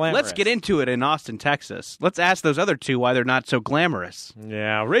Very get glamorous. Let's get into it in Austin, Texas. Let's ask those other two why they're not so glamorous.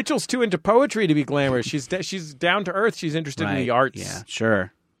 Yeah, Rachel's too into poetry to be glamorous. She's down to earth. She's interested in the arts. Yeah,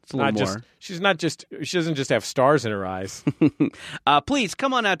 sure. It's a little more. She doesn't just have stars in her eyes. Please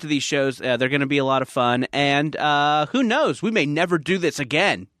come on out to these shows. They're going to be a lot of fun. And who knows? We may never do this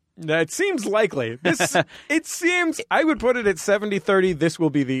again. That seems likely. It seems, I would put it at 70-30, this will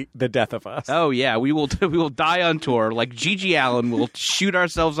be the death of us. Oh yeah, we will die on tour. Like Gigi Allen will shoot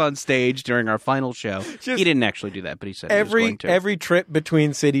ourselves on stage during our final show. He didn't actually do that, but he said he was going to. Every trip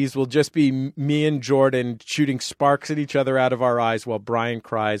between cities will just be me and Jordan shooting sparks at each other out of our eyes while Brian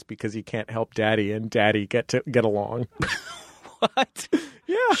cries because he can't help Daddy and Daddy get along. What?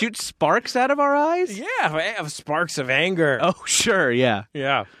 Yeah. Shoot sparks out of our eyes? Yeah, I have sparks of anger. Oh, sure, yeah.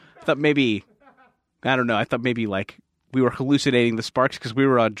 Yeah. I thought maybe, I don't know, like we were hallucinating the sparks because we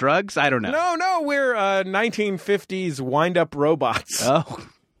were on drugs? I don't know. No, we're 1950s wind-up robots. Oh,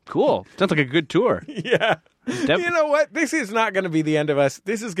 cool. Sounds like a good tour. Yeah. You know what? This is not going to be the end of us.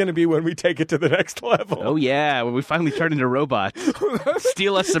 This is going to be when we take it to the next level. Oh, yeah, when we finally turn into robots.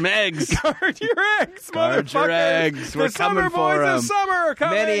 Steal us some eggs. Guard your eggs, Guard your motherfuckers. eggs. We're the coming Summer for Boys 'em. of Summer are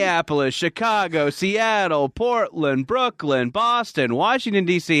coming. Minneapolis, Chicago, Seattle, Portland, Brooklyn, Boston, Washington,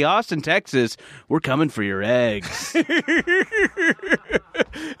 D.C., Austin, Texas. We're coming for your eggs.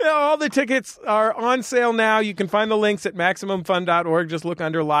 All the tickets are on sale now. You can find the links at MaximumFun.org. Just look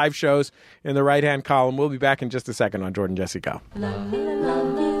under live shows in the right-hand column. We'll be back in just a second on Jordan Jesse Go.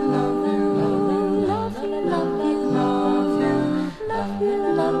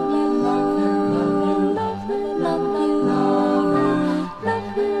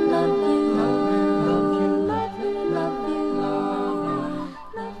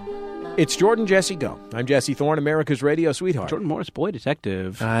 It's Jordan Jesse Go. I'm Jesse Thorne, America's radio sweetheart. Jordan Morris, boy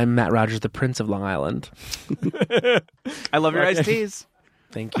detective. I'm Matt Rogers, the Prince of Long Island. I love your iced teas.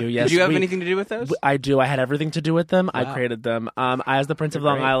 Thank you. Yes. Did you have anything to do with those? I do. I had everything to do with them. Wow. I created them. As the Prince of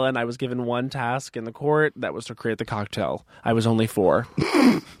Long great. Island, I was given one task in the court. That was to create the cocktail. I was only 4.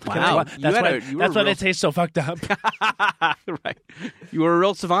 Wow. That's why they taste so fucked up. Right. You were a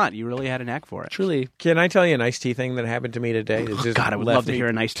real savant. You really had a knack for it. Truly. Can I tell you an iced tea thing that happened to me today? It just God, I would left love to me hear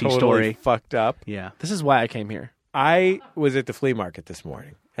an iced tea totally story. Fucked up. Yeah. This is why I came here. I was at the flea market this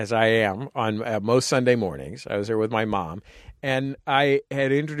morning, as I am on most Sunday mornings. I was there with my mom, and I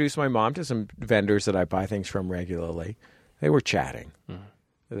had introduced my mom to some vendors that I buy things from regularly. They were chatting.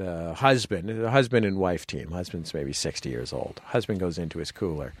 The husband and wife team. Husband's maybe 60 years old. Husband goes into his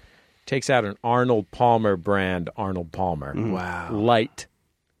cooler, takes out an Arnold Palmer brand Arnold Palmer. Wow. Light.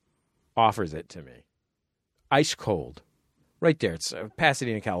 Offers it to me. Ice cold. Right there. It's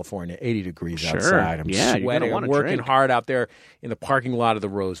Pasadena, California, 80 degrees Sure. outside. I'm Yeah, you're gonna sweating. wanna I'm working drink. hard out there in the parking lot of the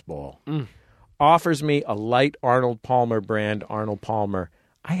Rose Bowl. Offers me a light Arnold Palmer brand Arnold Palmer.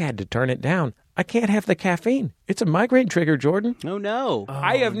 I had to turn it down. I can't have the caffeine. It's a migraine trigger, Jordan. Oh, no.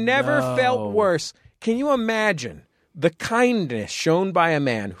 I have never felt worse. Can you imagine the kindness shown by a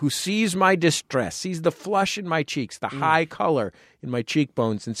man who sees my distress, sees the flush in my cheeks, the high color in my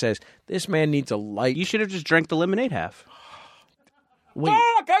cheekbones, and says, this man needs a light. You should have just drank the lemonade half. Wait,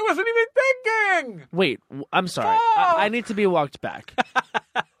 Fuck, I wasn't even thinking. wait. I'm sorry. I need to be walked back.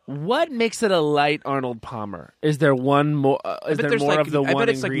 What makes it a light Arnold Palmer? Is there one more? Is there more of the I one bet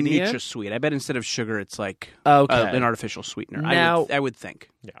it's ingredient? like NutraSweet. I bet instead of sugar, it's like Okay. an artificial sweetener. Now- I would think.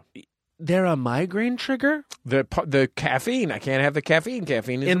 They're a migraine trigger The caffeine. I can't have the caffeine.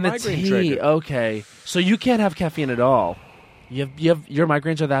 Caffeine is in a the migraine tea. trigger. Okay, so you can't have caffeine at all. Your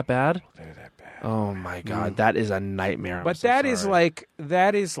migraines are that bad. They're that bad. Oh my god, that is a nightmare. I'm But so that is sorry.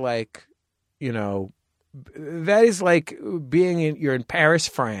 like, you know, that is like you're in Paris,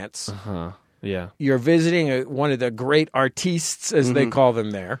 France. Yeah. You're visiting one of the great artistes, as they call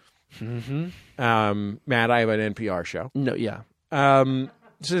them there. Matt, I have an NPR show. No. Yeah. So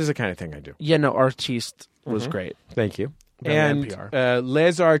this is the kind of thing I do. Yeah. No. Artiste was great. Thank you. Very And NPR.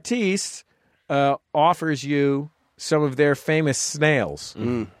 Les Artistes offers you some of their famous snails,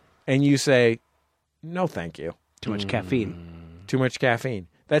 and you say, "No, thank you. Too much caffeine. Too much caffeine."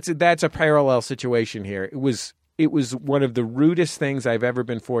 That's a parallel situation here. It was one of the rudest things I've ever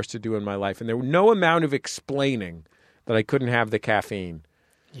been forced to do in my life, and there was no amount of explaining that I couldn't have the caffeine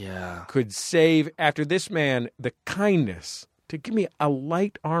Yeah. could save. After this man, the kindness to give me a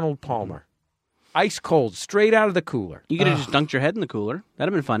light Arnold Palmer, ice cold, straight out of the cooler. You could have just dunked your head in the cooler.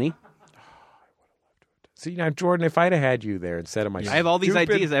 That'd have been funny. See now, Jordan, if I'd have had you there instead of my, I have all these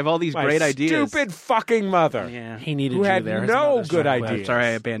ideas. I have all these my great ideas. Stupid fucking mother. Yeah. He needed Who you had there. His no mother's good not well. ideas. Sorry, I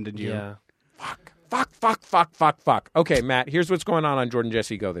abandoned you. Yeah. Fuck. Okay, Matt, here's what's going on Jordan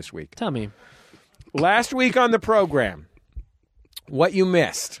Jesse Go this week. Tell me. Last week on the program, what you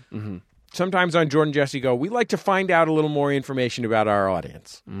missed. Sometimes on Jordan Jesse Go, we like to find out a little more information about our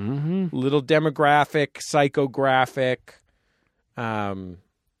audience. Little demographic, psychographic,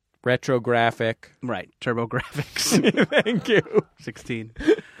 retrographic. Right. TurboGrafx. Thank you. 16.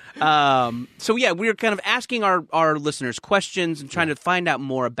 So yeah, we were kind of asking our listeners questions and trying to find out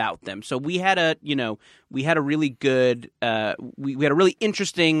more about them. So we had a really good, we had a really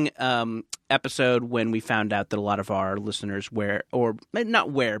interesting episode when we found out that a lot of our listeners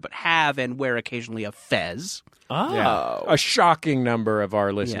have and wear occasionally a fez. Oh. Yeah. A shocking number of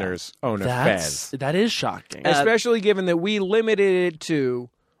our listeners own a fez. That is shocking. Especially given that we limited it to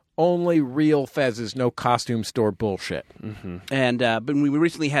only real fezzes, no costume store bullshit. And but we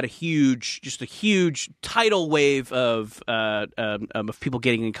recently had a huge tidal wave of people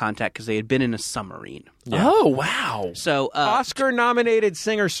getting in contact because they had been in a submarine. Oh, wow. So Oscar-nominated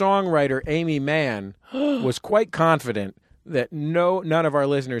singer-songwriter Amy Mann was quite confident that none of our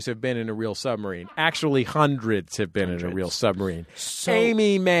listeners have been in a real submarine. Actually, hundreds have been in a real submarine. So,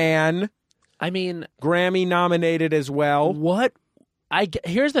 Amy Mann, I mean, Grammy-nominated as well.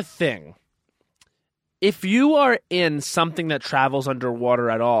 here's the thing. If you are in something that travels underwater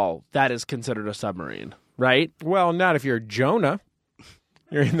at all, that is considered a submarine, right? Well, not if you're Jonah.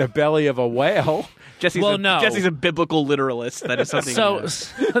 You're in the belly of a whale. Jesse's a biblical literalist. That is something. So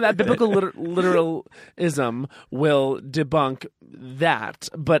that biblical literalism will debunk that,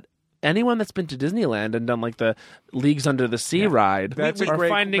 but anyone that's been to Disneyland and done like the Leagues Under the Sea ride, That's a or great-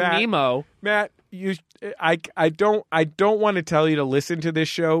 Finding Matt- Nemo. Matt, I don't want to tell you to listen to this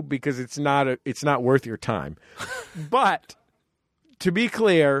show because it's not worth your time. But to be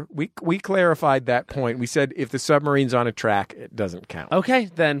clear, we clarified that point. We said if the submarine's on a track, it doesn't count. Okay,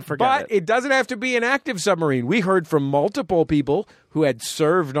 then forget But it. it doesn't have to be an active submarine. We heard from multiple people who had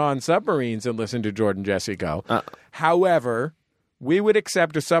served on submarines and listened to Jordan Jesse Go. However, we would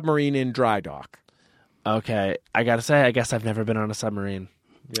accept a submarine in dry dock. Okay, I gotta say, I guess I've never been on a submarine.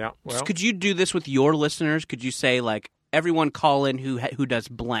 Yeah. Well, So could you do this with your listeners? Could you say like everyone call in who does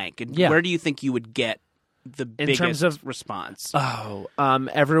blank, and where do you think you would get the biggest terms of- response? Oh,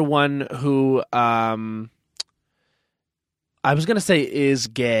 everyone who I was gonna say is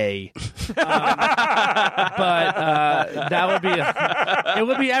gay, but that would be it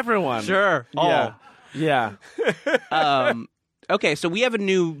would be everyone. Sure. Yeah. Okay, so we have a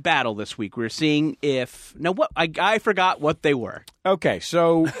new battle this week. We're seeing if I forgot what they were. okay,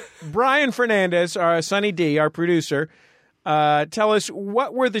 so Brian Fernandez, Sonny D, our producer, tell us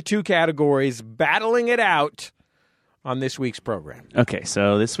what were the two categories battling it out on this week's program. Okay,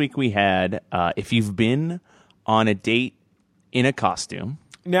 so this week we had if you've been on a date in a costume.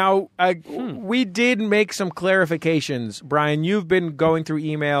 Now, we did make some clarifications. Brian, you've been going through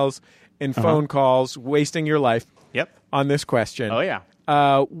emails and phone calls, wasting your life on this question. Oh, yeah.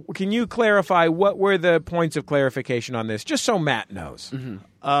 Can you clarify what were the points of clarification on this, just so Matt knows?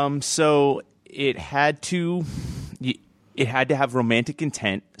 So it had to have romantic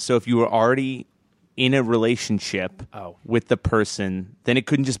intent. So if you were already in a relationship with the person, then it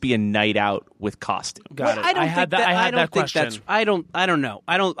couldn't just be a night out with costume. Got it. I don't think that. I I don't that think question. that's. I don't know.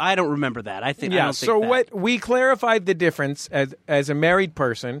 I don't remember that. I think. I don't think so that. what we clarified the difference as a married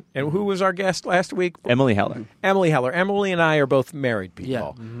person, and who was our guest last week? Emily Heller. Emily Heller. Emily and I are both married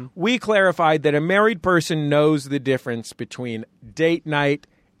people. Yeah. We clarified that a married person knows the difference between date night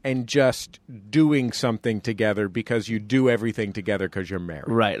and just doing something together because you do everything together because you're married.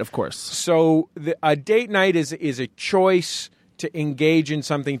 Right, of course. So a date night is a choice to engage in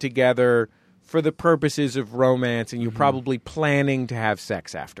something together for the purposes of romance, and you're probably planning to have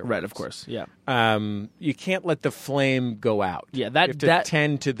sex afterwards. Right, of course. Yeah. You can't let the flame go out. Yeah, you have to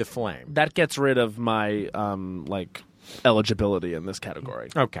tend to the flame. That gets rid of my eligibility in this category.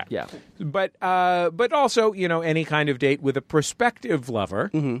 Okay. Yeah. But also, any kind of date with a prospective lover,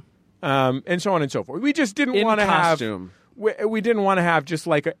 and so on and so forth. We just didn't want to have. We didn't want to have just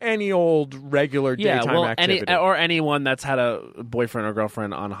like any old regular daytime activity. or anyone that's had a boyfriend or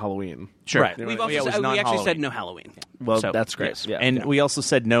girlfriend on Halloween. Sure. Right. we it was actually non-Halloween. said no Halloween. Well, So, that's great. yes. Yeah. And we also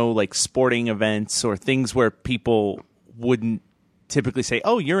said no like sporting events or things where people wouldn't typically say,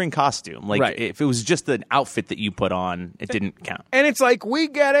 "Oh, you're in costume." Like Right. if it was just an outfit that you put on, it didn't count. And it's like, we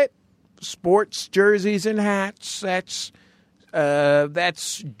get it. Sports jerseys and hats.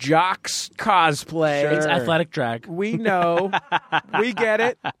 That's jocks cosplay. It's athletic drag. We know. We get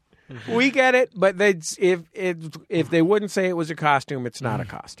it. We get it. But if they wouldn't say it was a costume, it's not a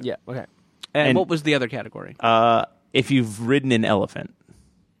costume. Yeah, okay. And what was the other category? If you've ridden an elephant,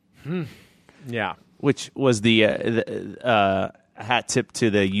 Yeah. which was the hat tip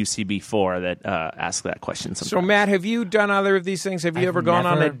to the UCB4 that asked that question sometimes. So, Matt, have you done either of these things? Have you ever gone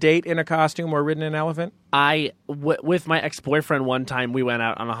on a never- date in a costume or ridden an elephant? With my ex-boyfriend one time, we went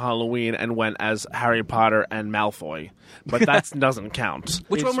out on a Halloween and went as Harry Potter and Malfoy. But that doesn't count.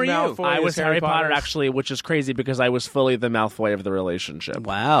 Which one were you? Malfoy I is was Harry Potter, Potter's- actually, which is crazy because I was fully the Malfoy of the relationship.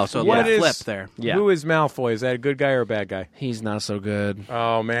 Wow. So a What little is- flip there. Yeah. Who is Malfoy? Is that a good guy or a bad guy? He's not so good.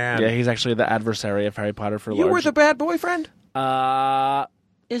 Oh, man. Yeah, he's actually the adversary of Harry Potter for You large. were the bad boyfriend?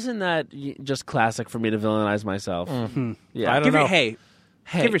 Isn't that just classic for me to villainize myself? Yeah. I don't know. Hey,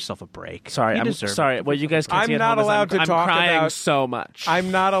 Hey. give yourself a break. Sorry, You I'm deserve sorry. it. Well, you guys can't I'm see at not home is allowed to I'm talk crying about- so much.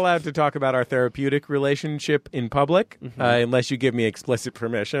 I'm not allowed to talk about our therapeutic relationship in public unless you give me explicit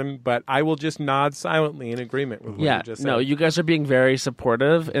permission, but I will just nod silently in agreement with what you just said. No, you guys are being very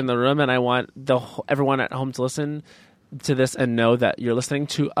supportive in the room, and I want everyone at home to listen to this and know that you're listening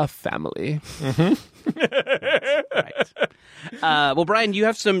to a family. Right. Well, Brian, do you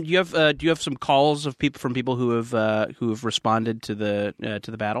have some calls of people who have responded to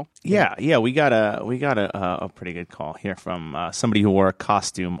the battle? Yeah, we got a pretty good call here from somebody who wore a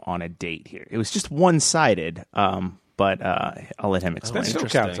costume on a date here. It was just one-sided, but I'll let him explain. That still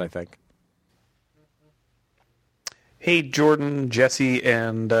Interesting. counts, I think. Hey, Jordan, Jesse,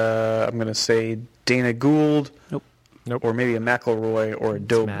 and I'm going to say Dana Gould. Nope. Or maybe a McElroy or a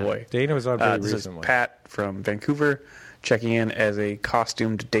Doughboy. Dana was on very This recently. is Pat from Vancouver, checking in as a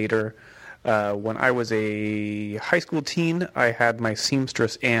costumed dater. When I was a high school teen, I had my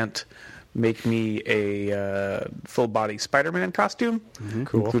seamstress aunt make me a full-body Spider-Man costume,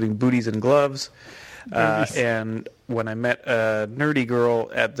 including booties and gloves. And when I met a nerdy girl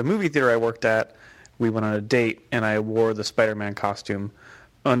at the movie theater I worked at, we went on a date, and I wore the Spider-Man costume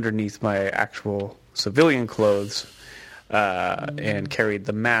underneath my actual civilian clothes. And carried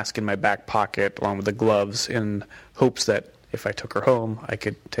the mask in my back pocket along with the gloves in hopes that if I took her home, I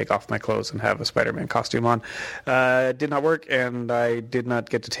could take off my clothes and have a Spider-Man costume on. It did not work, and I did not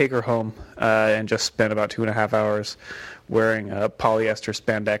get to take her home and just spent about 2.5 hours wearing a polyester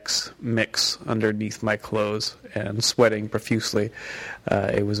spandex mix underneath my clothes and sweating profusely.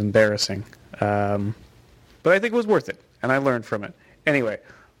 It was embarrassing. But I think it was worth it, and I learned from it. Anyway,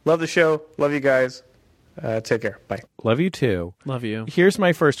 love the show. Love you guys. Take care. Bye. Love you too. Love you. Here's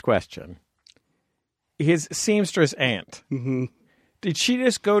my first question. His seamstress aunt, did she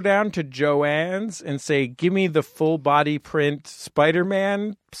just go down to Joann's and say, give me the full body print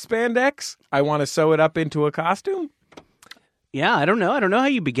Spider-Man spandex? I want to sew it up into a costume? Yeah, I don't know. I don't know how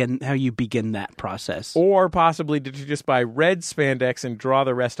you begin that process. Or possibly did you just buy red spandex and draw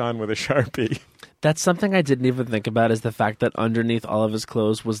the rest on with a Sharpie? That's something I didn't even think about, is the fact that underneath all of his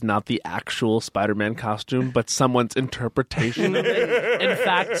clothes was not the actual Spider-Man costume, but someone's interpretation of it. In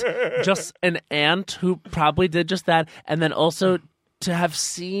fact, just an aunt who probably did just that. And then also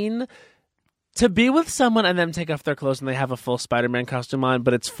to be with someone and then take off their clothes and they have a full Spider-Man costume on,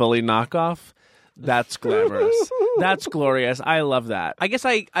 but it's fully knockoff. That's glamorous. That's glorious. I love that. I guess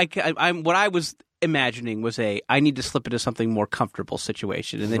I'm what I was imagining was I need to slip into something more comfortable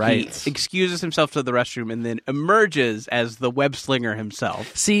situation, and then he excuses himself to the restroom and then emerges as the web slinger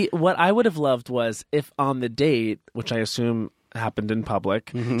himself. See, what I would have loved was if on the date, which I assume happened in public,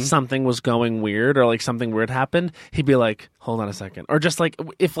 something was going weird, or like something weird happened, he'd be like, hold on a second. Or just like,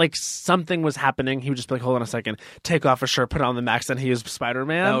 if like something was happening, he would just be like, hold on a second, take off his shirt, put on the mask, and he is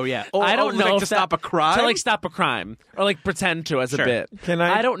Spider-Man. Oh, yeah. I don't know like if to stop a crime? To like stop a crime. Or like pretend to as a bit.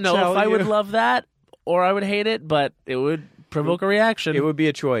 I don't know if I would love that or I would hate it, but it would provoke a reaction. It would be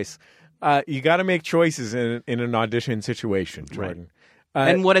a choice. You got to make choices in an audition situation, Jordan. Right.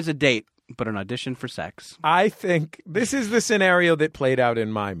 And what is a date but an audition for sex? I think this is the scenario that played out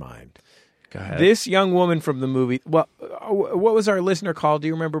in my mind. Go ahead. This young woman from the movie. Well, what was our listener called? Do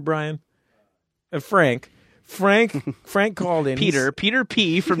you remember, Brian? Frank. Frank called in. Peter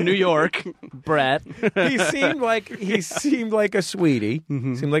P. from New York. Brett. He seemed like a sweetie.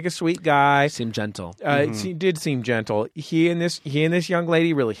 Seemed like a sweet guy. Seemed gentle. He did seem gentle. He and this young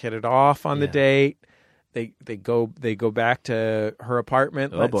lady really hit it off on the date. They go back to her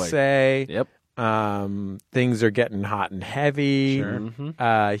apartment. Let's say. Yep. Things are getting hot and heavy.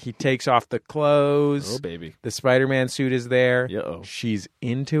 Sure. He takes off the clothes. Oh, baby. The Spider-Man suit is there. Uh-oh. She's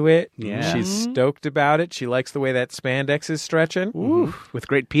into it. Yeah. She's stoked about it. She likes the way that spandex is stretching. With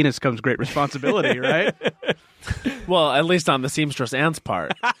great penis comes great responsibility, right? Well, at least on the seamstress aunt's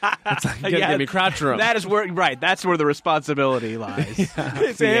part. It's like, give me crotch room. That is where, right, that's where the responsibility lies.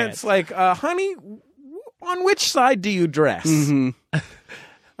 His aunt's like, honey, on which side do you dress?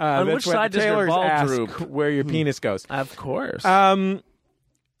 On which side does your ball droop? Where your penis goes. Of course. So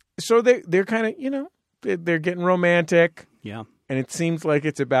they're kind of, they're getting romantic. Yeah. And it seems like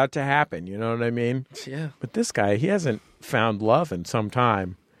it's about to happen. You know what I mean? Yeah. But this guy, he hasn't found love in some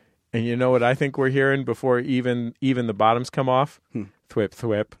time. And you know what I think we're hearing before even the bottoms come off? Thwip,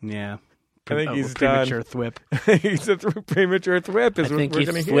 thwip. Yeah. I think he's premature done. thwip. He's a premature thwip is I what think we're he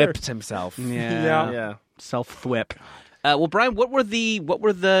going to hear. whipped himself. Yeah. Self-thwip. Well, Brian, what were the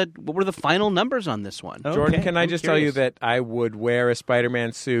final numbers on this one? Jordan, can I just tell you that I would wear a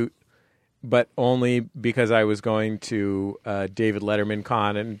Spider-Man suit, but only because I was going to David Letterman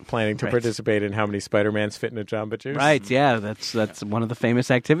Con and planning to participate in how many Spider-Mans fit in a Jamba Juice. Right, yeah, that's one of the famous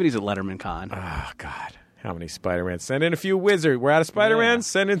activities at Letterman Con. Oh, God. How many Spider-Mans? Send in a few wizards. We're out of Spider-Mans.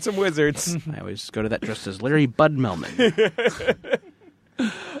 Send in some wizards. I always go to that dressed as Larry Bud Melman.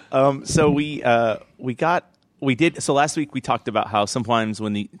 So last week we talked about how sometimes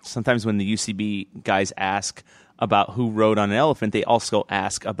when the UCB guys ask about who rode on an elephant, they also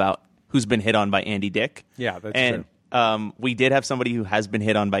ask about who's been hit on by Andy Dick. Yeah, that's true. And we did have somebody who has been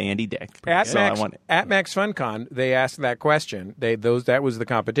hit on by Andy Dick. At Max FunCon, they asked that question. That was the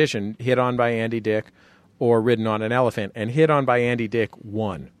competition: hit on by Andy Dick or ridden on an elephant. And hit on by Andy Dick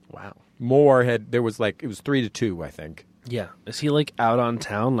won. Wow. It was 3-2, I think. Yeah. Is he like out on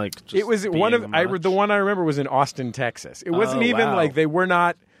town? Like just it was one of the one I remember was in Austin, Texas. It wasn't even like they were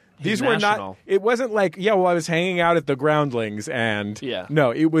not. These were not. It wasn't like I was hanging out at the Groundlings and no,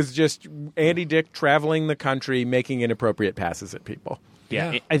 it was just Andy Dick traveling the country making inappropriate passes at people.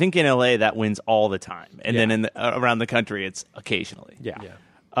 Yeah. I think in LA that wins all the time, and then around the country it's occasionally. Yeah.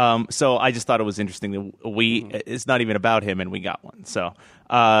 So I just thought it was interesting that it's not even about him, and we got one. So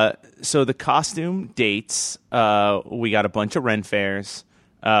the costume dates, we got a bunch of Ren fairs,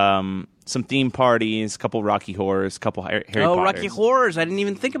 some theme parties, a couple Rocky Horrors, a couple Harry Potters. Oh, Rocky Horrors! I didn't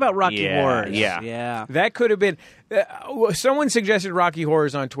even think about Rocky Horrors. Yeah. That could have been. Someone suggested Rocky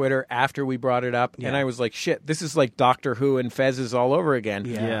Horrors on Twitter after we brought it up, and I was like, "Shit, this is like Doctor Who and Fez's all over again."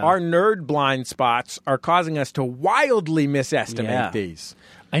 Yeah. Our nerd blind spots are causing us to wildly misestimate these.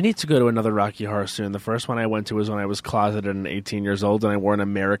 I need to go to another Rocky Horror soon. The first one I went to was when I was closeted and 18 years old, and I wore an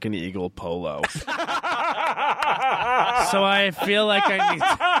American Eagle polo. So I feel like I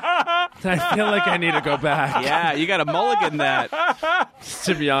need to go back. Yeah, you got to mulligan that.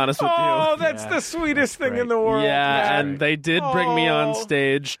 To be honest with you. Oh, that's the sweetest thing in the world. Yeah, and they did bring me on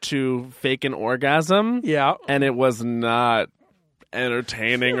stage to fake an orgasm. Yeah. And it was not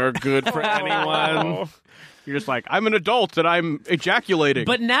entertaining or good for anyone. You're just like, I'm an adult and I'm ejaculating.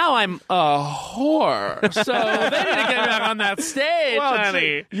 But now I'm a whore, so they need to get me back on that stage,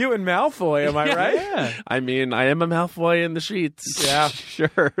 honey. You and Malfoy, am I right? yeah. I mean, I am a Malfoy in the sheets. Yeah,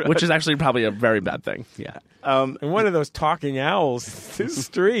 Sure. Which is actually probably a very bad thing. Yeah. And one of those talking owls through the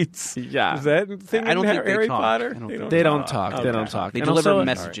streets. Yeah. Is that thing I don't in think they Harry talk. Potter? I don't think They don't talk. They don't talk. They And deliver also,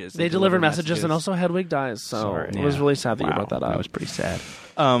 messages. They deliver messages, and also Hedwig dies. So it was really sad that you brought that up. That was pretty sad.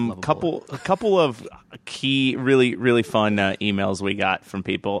 A couple of key, really, really fun emails we got from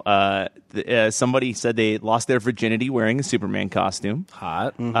people. Somebody said they lost their virginity wearing a Superman costume.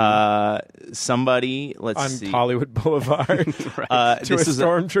 Hot. Somebody, let's On see. Hollywood Boulevard to a This is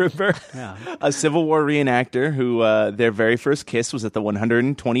stormtrooper. a Civil War reenactor who their very first kiss was at the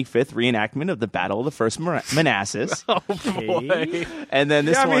 125th reenactment of the Battle of the First Manassas. Oh, boy. And then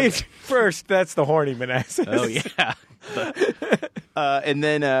this I one. mean, first, that's the horny Manassas. Oh, yeah. And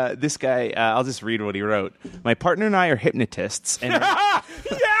then this guy, I'll just read what he wrote. My partner and I are hypnotists and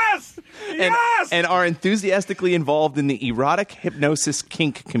Yes! Yes! and are enthusiastically involved in the erotic hypnosis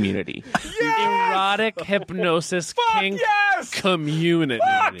kink community. Erotic hypnosis kink yes! community.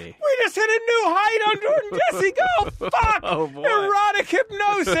 Fuck! We just hit a new height under Jesse Go. Fuck! Oh, boy. Erotic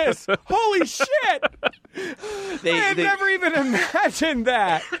hypnosis. Holy shit! I had They- never even imagined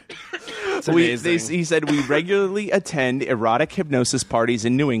that. He said we regularly attend erotic hypnosis parties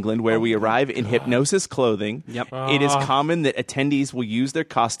in New England where we arrive in hypnosis clothing. Yep. It is common that attendees will use their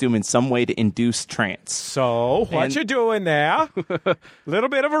costume in some way to induce trance. So, what you doing there? Little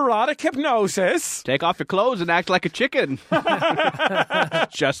bit of erotic hypnosis. Take off your clothes and act like a chicken.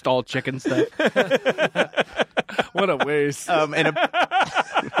 Just all chicken stuff. What a waste.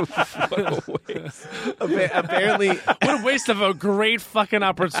 Apparently, What a waste of a great fucking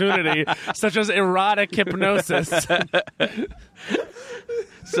opportunity, such as erotic hypnosis.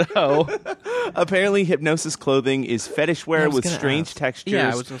 So, apparently, hypnosis clothing is fetish wear was with gonna strange ask. textures,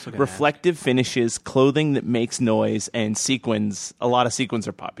 Yeah, I was also gonna reflective finishes, clothing that makes noise, and sequins. A lot of sequins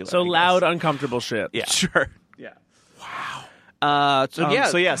are popular. So I guess. loud, uncomfortable shit. Yeah. Sure. Yeah.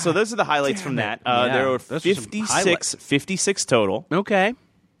 So those are the highlights from that. Yeah, There were those are some 56 total. Okay.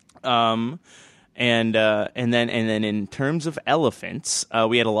 And then in terms of elephants,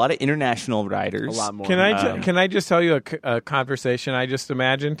 we had a lot of international riders. A lot more. Can I just tell you a conversation I just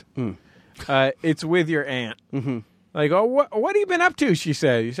imagined? It's with your aunt. Mm-hmm. Like, oh, what have you been up to? She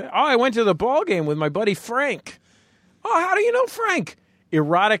said. You said, oh, I went to the ball game with my buddy Frank. Oh, how do you know Frank?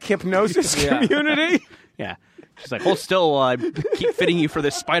 Erotic hypnosis community. Yeah. She's like, hold still while I keep fitting you for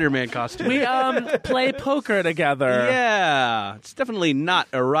this Spider-Man costume. We play poker together. Yeah. It's definitely not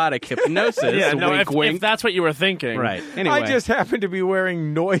erotic hypnosis. Yeah, no, wink, if wink. that's what you were thinking. Right. Anyway. I just happen to be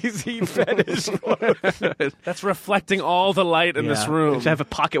wearing noisy fetish clothes. That's reflecting all the light in this room. Just have a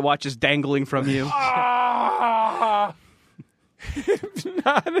pocket watches dangling from you. Ah!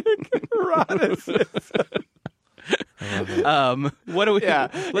 Hypnotic eroticism. What do we?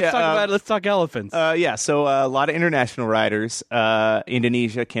 Let's talk elephants. So a lot of international riders: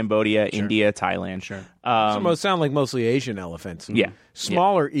 Indonesia, Cambodia, India, Thailand. Sure. Sound like mostly Asian elephants. Yeah.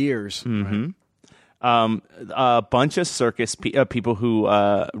 Smaller ears. A bunch of circus people who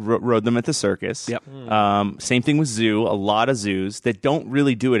rode them at the circus. Yep. Same thing with zoo. A lot of zoos that don't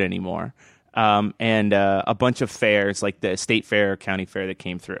really do it anymore. And a bunch of fairs like the state fair, county fair that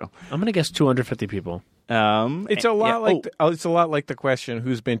came through. I'm going to guess 250 people. It's a lot it's a lot like the question: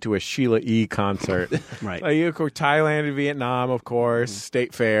 who's been to a Sheila E. concert? Right. Like you go Thailand and Vietnam, of course,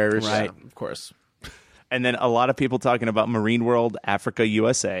 state fairs, Right. Of course. And then a lot of people talking about Marine World, Africa,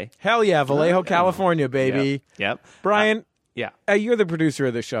 USA. Hell yeah, Vallejo, California, baby. Yep. Brian, Yeah. you're the producer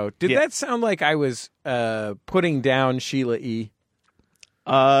of the show. Did Yeah. that sound like I was putting down Sheila E.?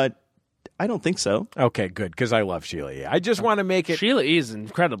 I don't think so. Okay, good, because I love Sheila E. I just want to make it. Sheila E. is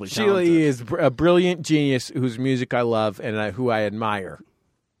incredibly Sheila talented. E. is a brilliant genius whose music I love and who I admire.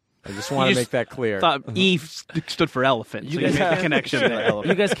 I just want to You make that clear. Thought E stood for elephant. So you made the connection there.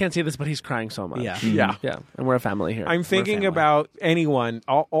 You guys can't see this, but he's crying so much. Yeah. Yeah. Yeah. And we're a family here. I'm thinking We're a family. about anyone,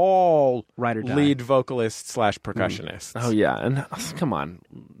 all Ride or die. lead vocalists / percussionists. Oh, yeah. And come on.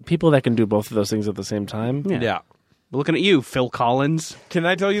 People that can do both of those things at the same time. Yeah. We're looking at you, Phil Collins. Can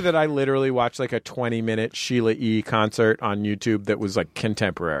I tell you that I literally watched like a 20-minute Sheila E. concert on YouTube that was like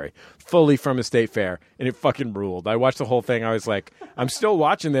contemporary, fully from a state fair, and it fucking ruled. I watched the whole thing. I was like, I'm still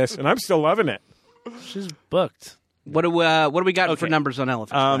watching this, and I'm still loving it. She's booked. What do we got for numbers on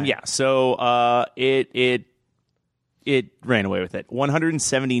elephants? Brian? Yeah. So it ran away with it.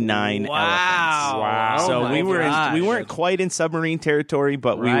 179 elephants. Wow. So Oh we my weren't quite in submarine territory,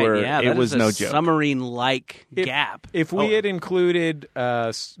 but we Right, were. yeah, it that was is a no joke. submarine-like gap. If we had included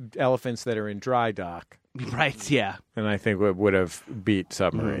elephants that are in dry dock, Right, yeah. And I think it would have beat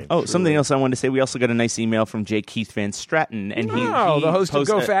Submarine. Oh, something else I wanted to say. We also got a nice email from J. Keith Van Stratton, and he the host of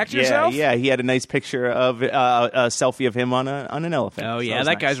Go Fact Yourself? Yeah, he had a nice picture of a selfie of him on an elephant. Oh, So yeah, was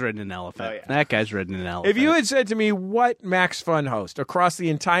that nice. guy's ridden an elephant. Oh, yeah. That guy's ridden an elephant. If you had said to me, what Max Fun host across the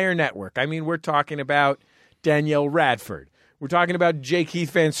entire network, I mean, we're talking about Danielle Radford. We're talking about J.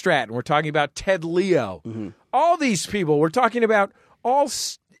 Keith Van Stratton. We're talking about Ted Leo. All these people. We're talking about all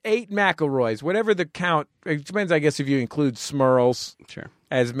 8 McElroys, whatever the count. It depends, I guess, if you include Smurls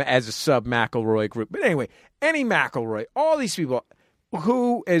as a sub-McElroy group. But anyway, any McElroy, all these people,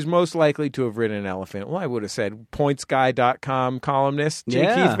 who is most likely to have ridden an elephant? Well, I would have said PointsGuy.com columnist J.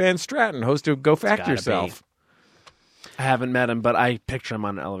 Keith Van Stratton, host of Go Fact Yourself. I haven't met him, but I picture him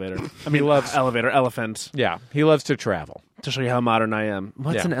on an elevator. I mean, He loves elephant. Yeah, he loves to travel. To show you how modern I am.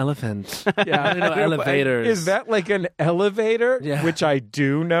 What's an elephant? Yeah, I know elevators. Is that like an elevator? Yeah. Which I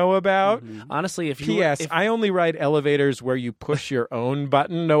do know about. Honestly, if you P.S. I only ride elevators where you push your own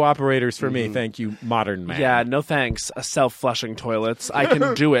button. No operators for me. Thank you, modern man. yeah, no thanks. Self-flushing toilets. I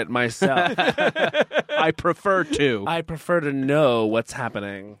can do it myself. I prefer to. I prefer to know what's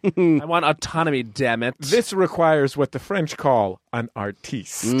happening. I want autonomy, damn it. This requires what the French call an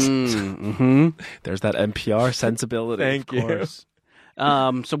artiste. There's that NPR sensibility. Thank of course.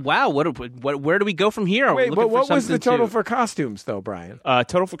 So wow, where do we go from here? Are we Wait, looking but for what was the something total to- for costumes, though, Brian?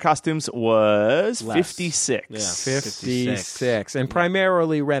 Total for costumes was Less. 56. Yeah. 56. And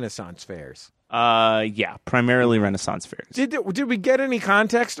primarily Renaissance fairs. Yeah, primarily Renaissance fairs. Did we get any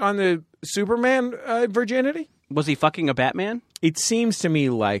context on the Superman virginity? Was he fucking a Batman? It seems to me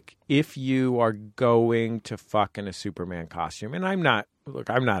like if you are going to fuck in a Superman costume, and I'm not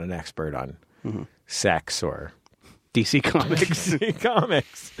an expert on sex or DC Comics. DC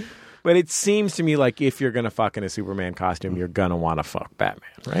Comics, but it seems to me like if you're going to fuck in a Superman costume, you're going to want to fuck Batman,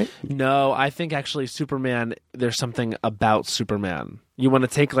 right? No, I think actually Superman, there's something about Superman. You want to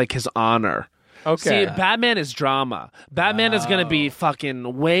take like his honor. Okay. See, Batman is drama. Batman is going to be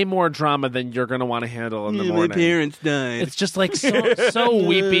fucking way more drama than you're going to want to handle in the morning. My parents died. It's just like so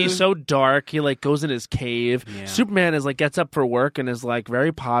weepy, so dark. He like goes in his cave. Yeah. Superman is like gets up for work and is like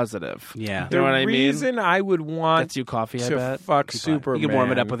very positive. Yeah. You know what I The mean? reason I would want Gets you coffee, I to bet. fuck Superman, You can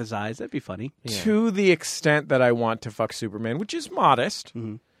warm it up with his eyes. That'd be funny. to the extent that I want to fuck Superman, which is modest.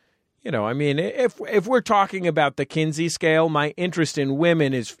 You know, I mean, if we're talking about the Kinsey scale, my interest in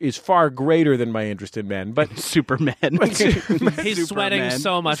women is far greater than my interest in men. But Superman. He's sweating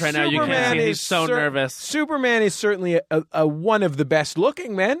so much right now. You Superman can't see. He's is so nervous. Superman is certainly a one of the best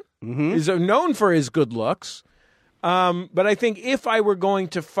looking men. He's known for his good looks. But I think if I were going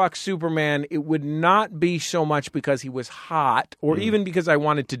to fuck Superman, it would not be so much because he was hot or even because I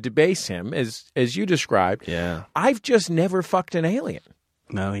wanted to debase him, as you described. Yeah. I've just never fucked an alien.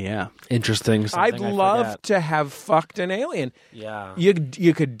 Oh, yeah. Interesting. I'd love to have fucked an alien. Yeah.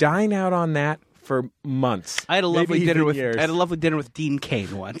 You could dine out on that for months. I had a lovely maybe dinner even with years. I had a lovely dinner with Dean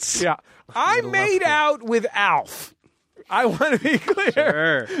Cain once. Yeah. I made out with Alf. I want to be clear.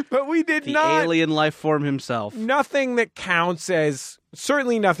 Sure. But we did The not. alien life form himself. Nothing that counts as,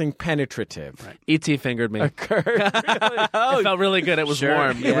 certainly nothing penetrative. Right. E.T. fingered me. Occurred. It felt really good. It was Sure.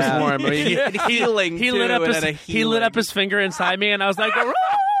 warm. It was Yeah. warm. Healing, He too, lit up and his a he lit up his finger inside me, and I was like,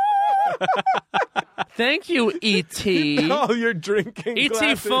 "Thank you, E.T. Oh, you're drinking E.T.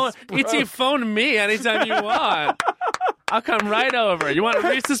 glasses, E.T. phone me anytime you want. I'll come right over. You want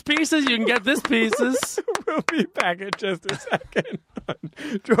Reese's Pieces? You can get this pieces. We'll be back in just a second on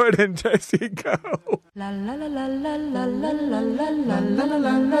Jordan Jesse Go. La la la la la la la la la la la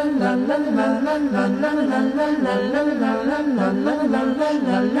la.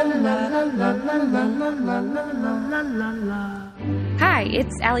 Hi,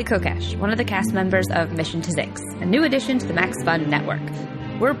 it's Ali Kokesh, one of the cast members of Mission to Zix, a new addition to the Max Fun network.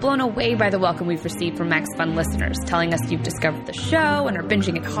 We're blown away by the welcome we've received from Max Fun listeners, telling us you've discovered the show and are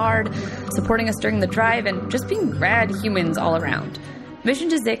binging it hard, supporting us during the drive, and just being rad humans all around. Mission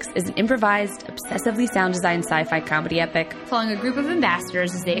to Zix is an improvised, obsessively sound-designed sci-fi comedy epic following a group of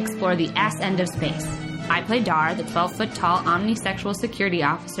ambassadors as they explore the ass end of space. I play Dar, the 12-foot-tall omnisexual security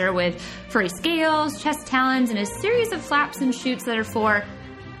officer with furry scales, chest talons, and a series of flaps and shoots that are for...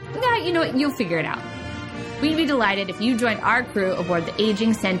 you know what, you'll figure it out. We'd be delighted if you joined our crew aboard the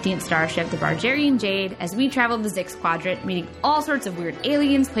aging sentient starship, the Bargerian Jade, as we travel the Zix Quadrant, meeting all sorts of weird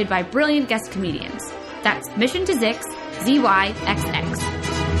aliens played by brilliant guest comedians. That's Mission to Zix, ZYXX.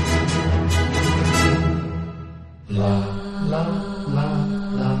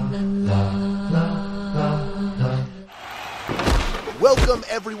 welcome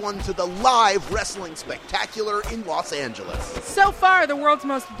everyone to the live wrestling spectacular in Los Angeles. So far, the world's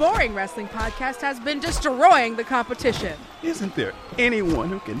most boring wrestling podcast has been destroying the competition. Isn't there anyone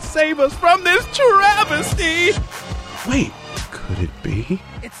who can save us from this travesty? Wait, could it be?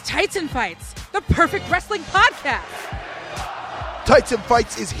 It's Tights and Fights, the perfect wrestling podcast. Tights and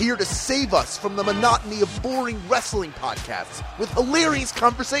Fights is here to save us from the monotony of boring wrestling podcasts with hilarious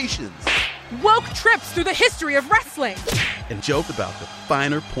conversations. Woke trips through the history of wrestling. And joke about the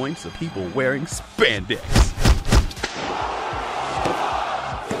finer points of people wearing spandex.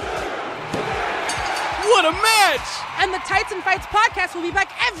 What a match! And the Tights and Fights podcast will be back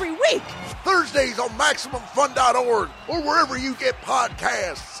every week. Thursdays on MaximumFun.org or wherever you get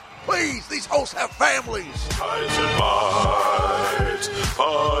podcasts. Please, these hosts have families. Tights and Fights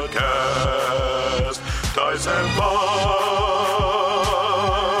podcast. Tights and Fights.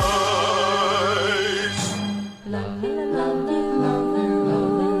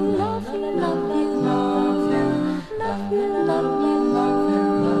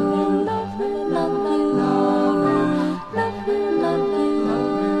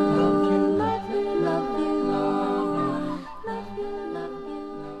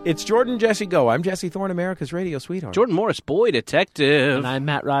 It's Jordan Jesse Go. I'm Jesse Thorne, America's radio sweetheart. Jordan Morris, boy detective. And I'm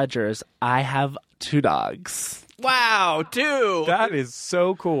Matt Rogers. I have 2 dogs. Wow, 2. That is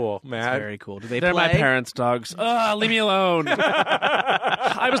so cool, Matt. That's very cool. Do they They're play? my parents' dogs. Ugh, leave me alone.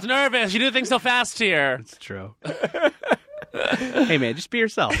 I was nervous. You do things so fast here. It's true. Hey, man, just be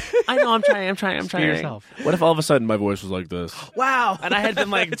yourself. I know, I'm trying. Be yourself. What if all of a sudden my voice was like this? Wow. And I had been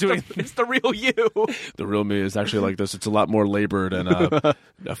like doing... It's the real you. The real me is actually like this. It's a lot more labored and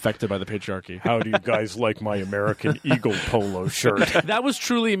affected by the patriarchy. How do you guys like my American Eagle polo shirt? That was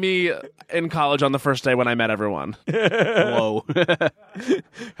truly me in college on the first day when I met everyone. Whoa.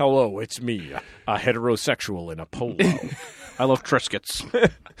 Hello, it's me, a heterosexual in a polo. I love Triscuits.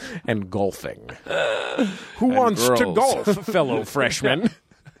 And golfing. Who wants to golf, fellow freshmen?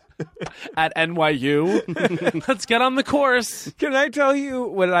 At NYU. Let's get on the course. Can I tell you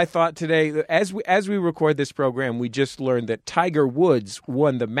what I thought today? As we record this program, we just learned that Tiger Woods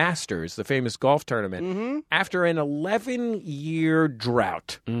won the Masters, the famous golf tournament, after an 11-year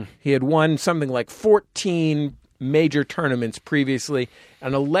drought. He had won something like 14 major tournaments previously.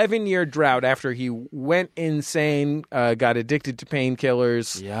 An 11-year drought after he went insane, got addicted to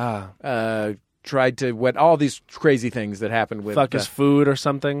painkillers. Yeah. Tried to all these crazy things that happened with Fuck his food or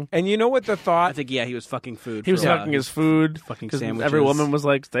something. And you know what the thought? I think, he was fucking food. He was fucking his food. Fucking 'cause sandwiches. every woman was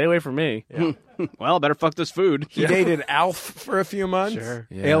like, stay away from me. Yeah. Well, better fuck this food. He dated Alf for a few months. Sure.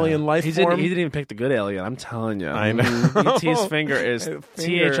 Yeah. Alien life form. He didn't even pick the good alien. I'm telling you. I know. E.T.'s finger is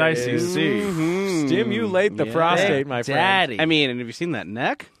THICC. Stimulate the prostate, my friend. Daddy. I mean, and have you seen that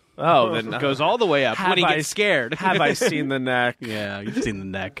neck? Oh, then It goes all the way up when he I- gets scared. Have I seen the neck? Yeah, you've seen the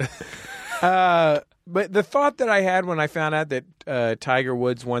neck. But the thought that I had when I found out that Tiger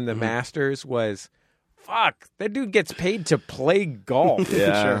Woods won the Masters was, fuck, that dude gets paid to play golf.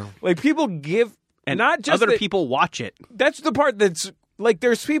 Yeah. Sure. Like, people give, And not just other that- people watch it. That's the part that's, like,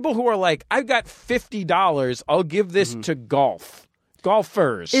 there's people who are like, I've got $50, I'll give this to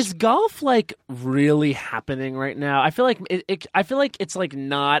golfers. Is golf like really happening right now? I feel like I feel like it's like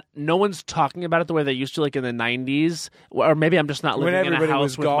not. No one's talking about it the way they used to, like in the '90s, or maybe I'm just not When living in a everybody house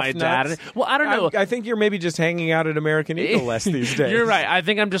was with golf my nuts? dad. Well, I don't know. I think you're maybe just hanging out at American Eagle less these days. You're right. I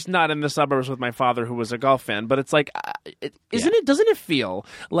think I'm just not in the suburbs with my father, who was a golf fan. But it's like, doesn't it feel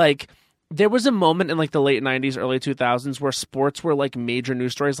like there was a moment in like the late 90s, early 2000s where sports were like major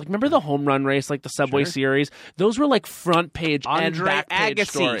news stories? Like, remember the home run race, like the Subway Series? Those were like front page and Andre back page Agassi,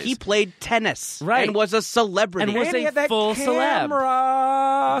 stories. he played tennis, Right. and was a celebrity. And was And he a had that full celeb.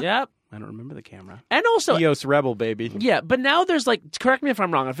 camera. Yep. I don't remember the camera. And also, EOS Rebel, baby. yeah, but now there's like, correct me if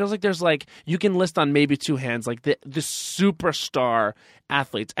I'm wrong, it feels like there's like, you can list on maybe 2 hands like the superstar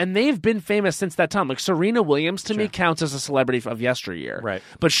athletes, and they've been famous since that time. Like Serena Williams to me counts as a celebrity of yesteryear. Right.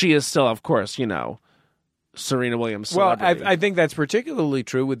 But she is still, of course, Serena Williams Well, celebrity. I think that's particularly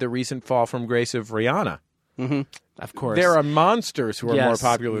true with the recent fall from grace of Rihanna. of course. There are monsters who are more Yes.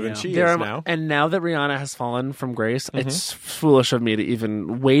 popular than she There is are- now. And now that Rihanna has fallen from grace, it's foolish of me to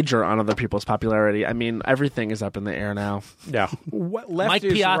even wager on other people's popularity. I mean, everything is up in the air now. Yeah. What left Mike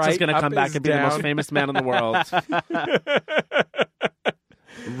is Piazza's right, going to up come back is and be the most down. famous man in the world.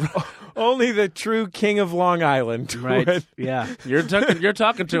 Only the true king of Long Island. would. Yeah. You're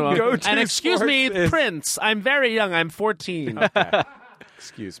talking to him. Go to And excuse me, sources. Prince. I'm very young. I'm 14.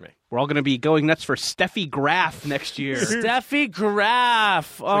 Excuse me. We're all going to be going nuts for Steffi Graf next year. Steffi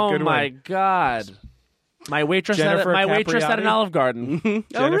Graf. Oh good my one. God. My waitress Jennifer at an Capriati? Olive Garden.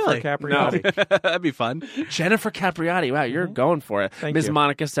 Oh, really? Capriati. That'd be fun. Jennifer Capriati. Wow, you're going for it. Thank Ms. you.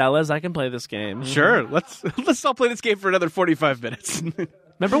 Monica Seles, I can play this game. Sure. Let's all play this game for another 45 minutes.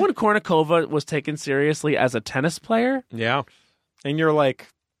 Remember when Kornikova was taken seriously as a tennis player? Yeah. And you're like,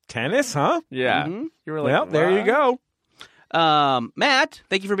 tennis, huh? Yeah. Mm-hmm. You were like, Well, there you go. Matt,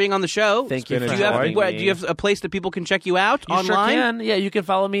 thank you for being on the show. Thank you been for a Do you have having what, me. do you have a place that people can check you out You online? sure can. Yeah, you can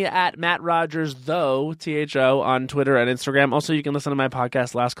follow me at Matt Rogers, THO, on Twitter and Instagram. Also, you can listen to my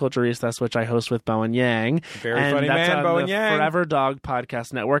podcast, Las Culturistas, which I host with Bowen Yang. Very and funny that's man, on Bowen the Yang. Forever Dog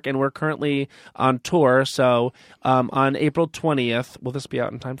Podcast Network, and we're currently on tour. So on April 20th, will this be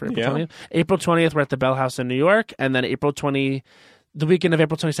out in time for April 20th? April 20th, we're at the Bell House in New York, and then the weekend of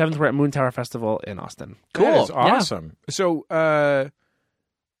April 27th, we're at Moon Tower Festival in Austin. That is awesome. So,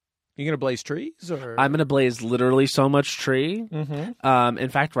 you going to blaze trees? Or? I'm going to blaze literally so much tree. Mm-hmm. In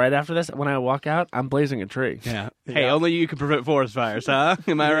fact, right after this, when I walk out, I'm blazing a tree. Yeah. Hey, only you can prevent forest fires, huh?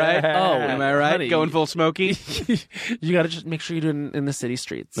 Am I right? Yeah. Oh, Am I right? honey. Going full Smoky? You got to just make sure you do it in the city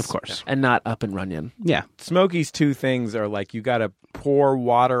streets. Of course. And not up in Runyon. Yeah. Smokey's two things are like you got to pour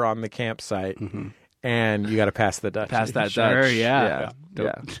water on the campsite and you got to pass the Dutch. Past that Sure, Dutch. yeah.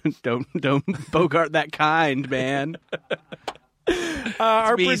 Don't bogart that kind, man.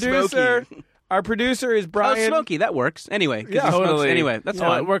 Our me, producer, our producer is Oh, Brian Smoky, that works. Anyway, 'cause Yeah. he smokes- Totally. Anyway, that's Oh,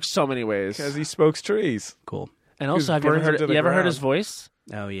 fine. it works so many ways. because he smokes trees. Cool. And also, have burns you him to the ever heard ground. his voice?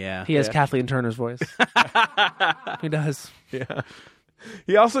 Oh yeah. He has Yeah. Kathleen Turner's voice. He does. Yeah.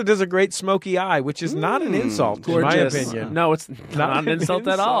 He also does a great smoky eye, which is not an insult, in my Gorgeous. opinion. No, it's not an insult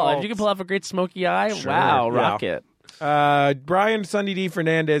at all. If you can pull off a great smoky eye, wow, yeah. rock it. Brian Sunday D.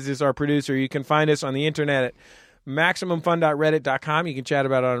 Fernandez is our producer. You can find us on the internet at MaximumFun.reddit.com. You can chat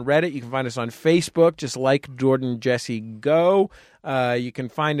about it on Reddit. You can find us on Facebook, just like Jordan Jesse Go. You can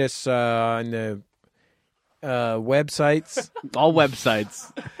find us on the websites. All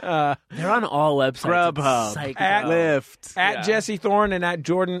websites. They're on all websites. Grubhub, It's psycho. At Lyft. At Jesse Thorne and at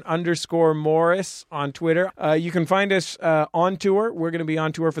Jordan_Morris on Twitter. You can find us on tour. We're going to be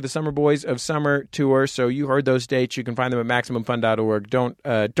on tour for the Summer Boys of Summer tour. So you heard those dates. You can find them at MaximumFun.org.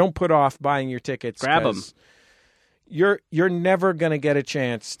 Don't put off buying your tickets. Grab 'em. You're never going to get a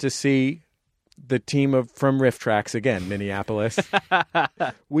chance to see the team from Riff Tracks again, Minneapolis.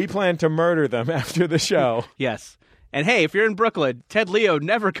 We plan to murder them after the show. Yes. And hey, if you're in Brooklyn, Ted Leo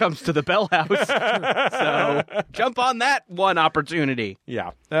never comes to the Bell House. So jump on that one opportunity.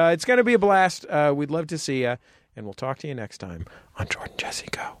 Yeah. It's going to be a blast. We'd love to see you. And we'll talk to you next time on Jordan Jesse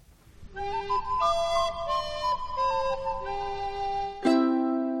Go.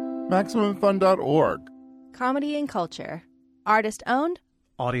 MaximumFun.org. Comedy and culture. Artist owned.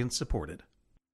 Audience supported.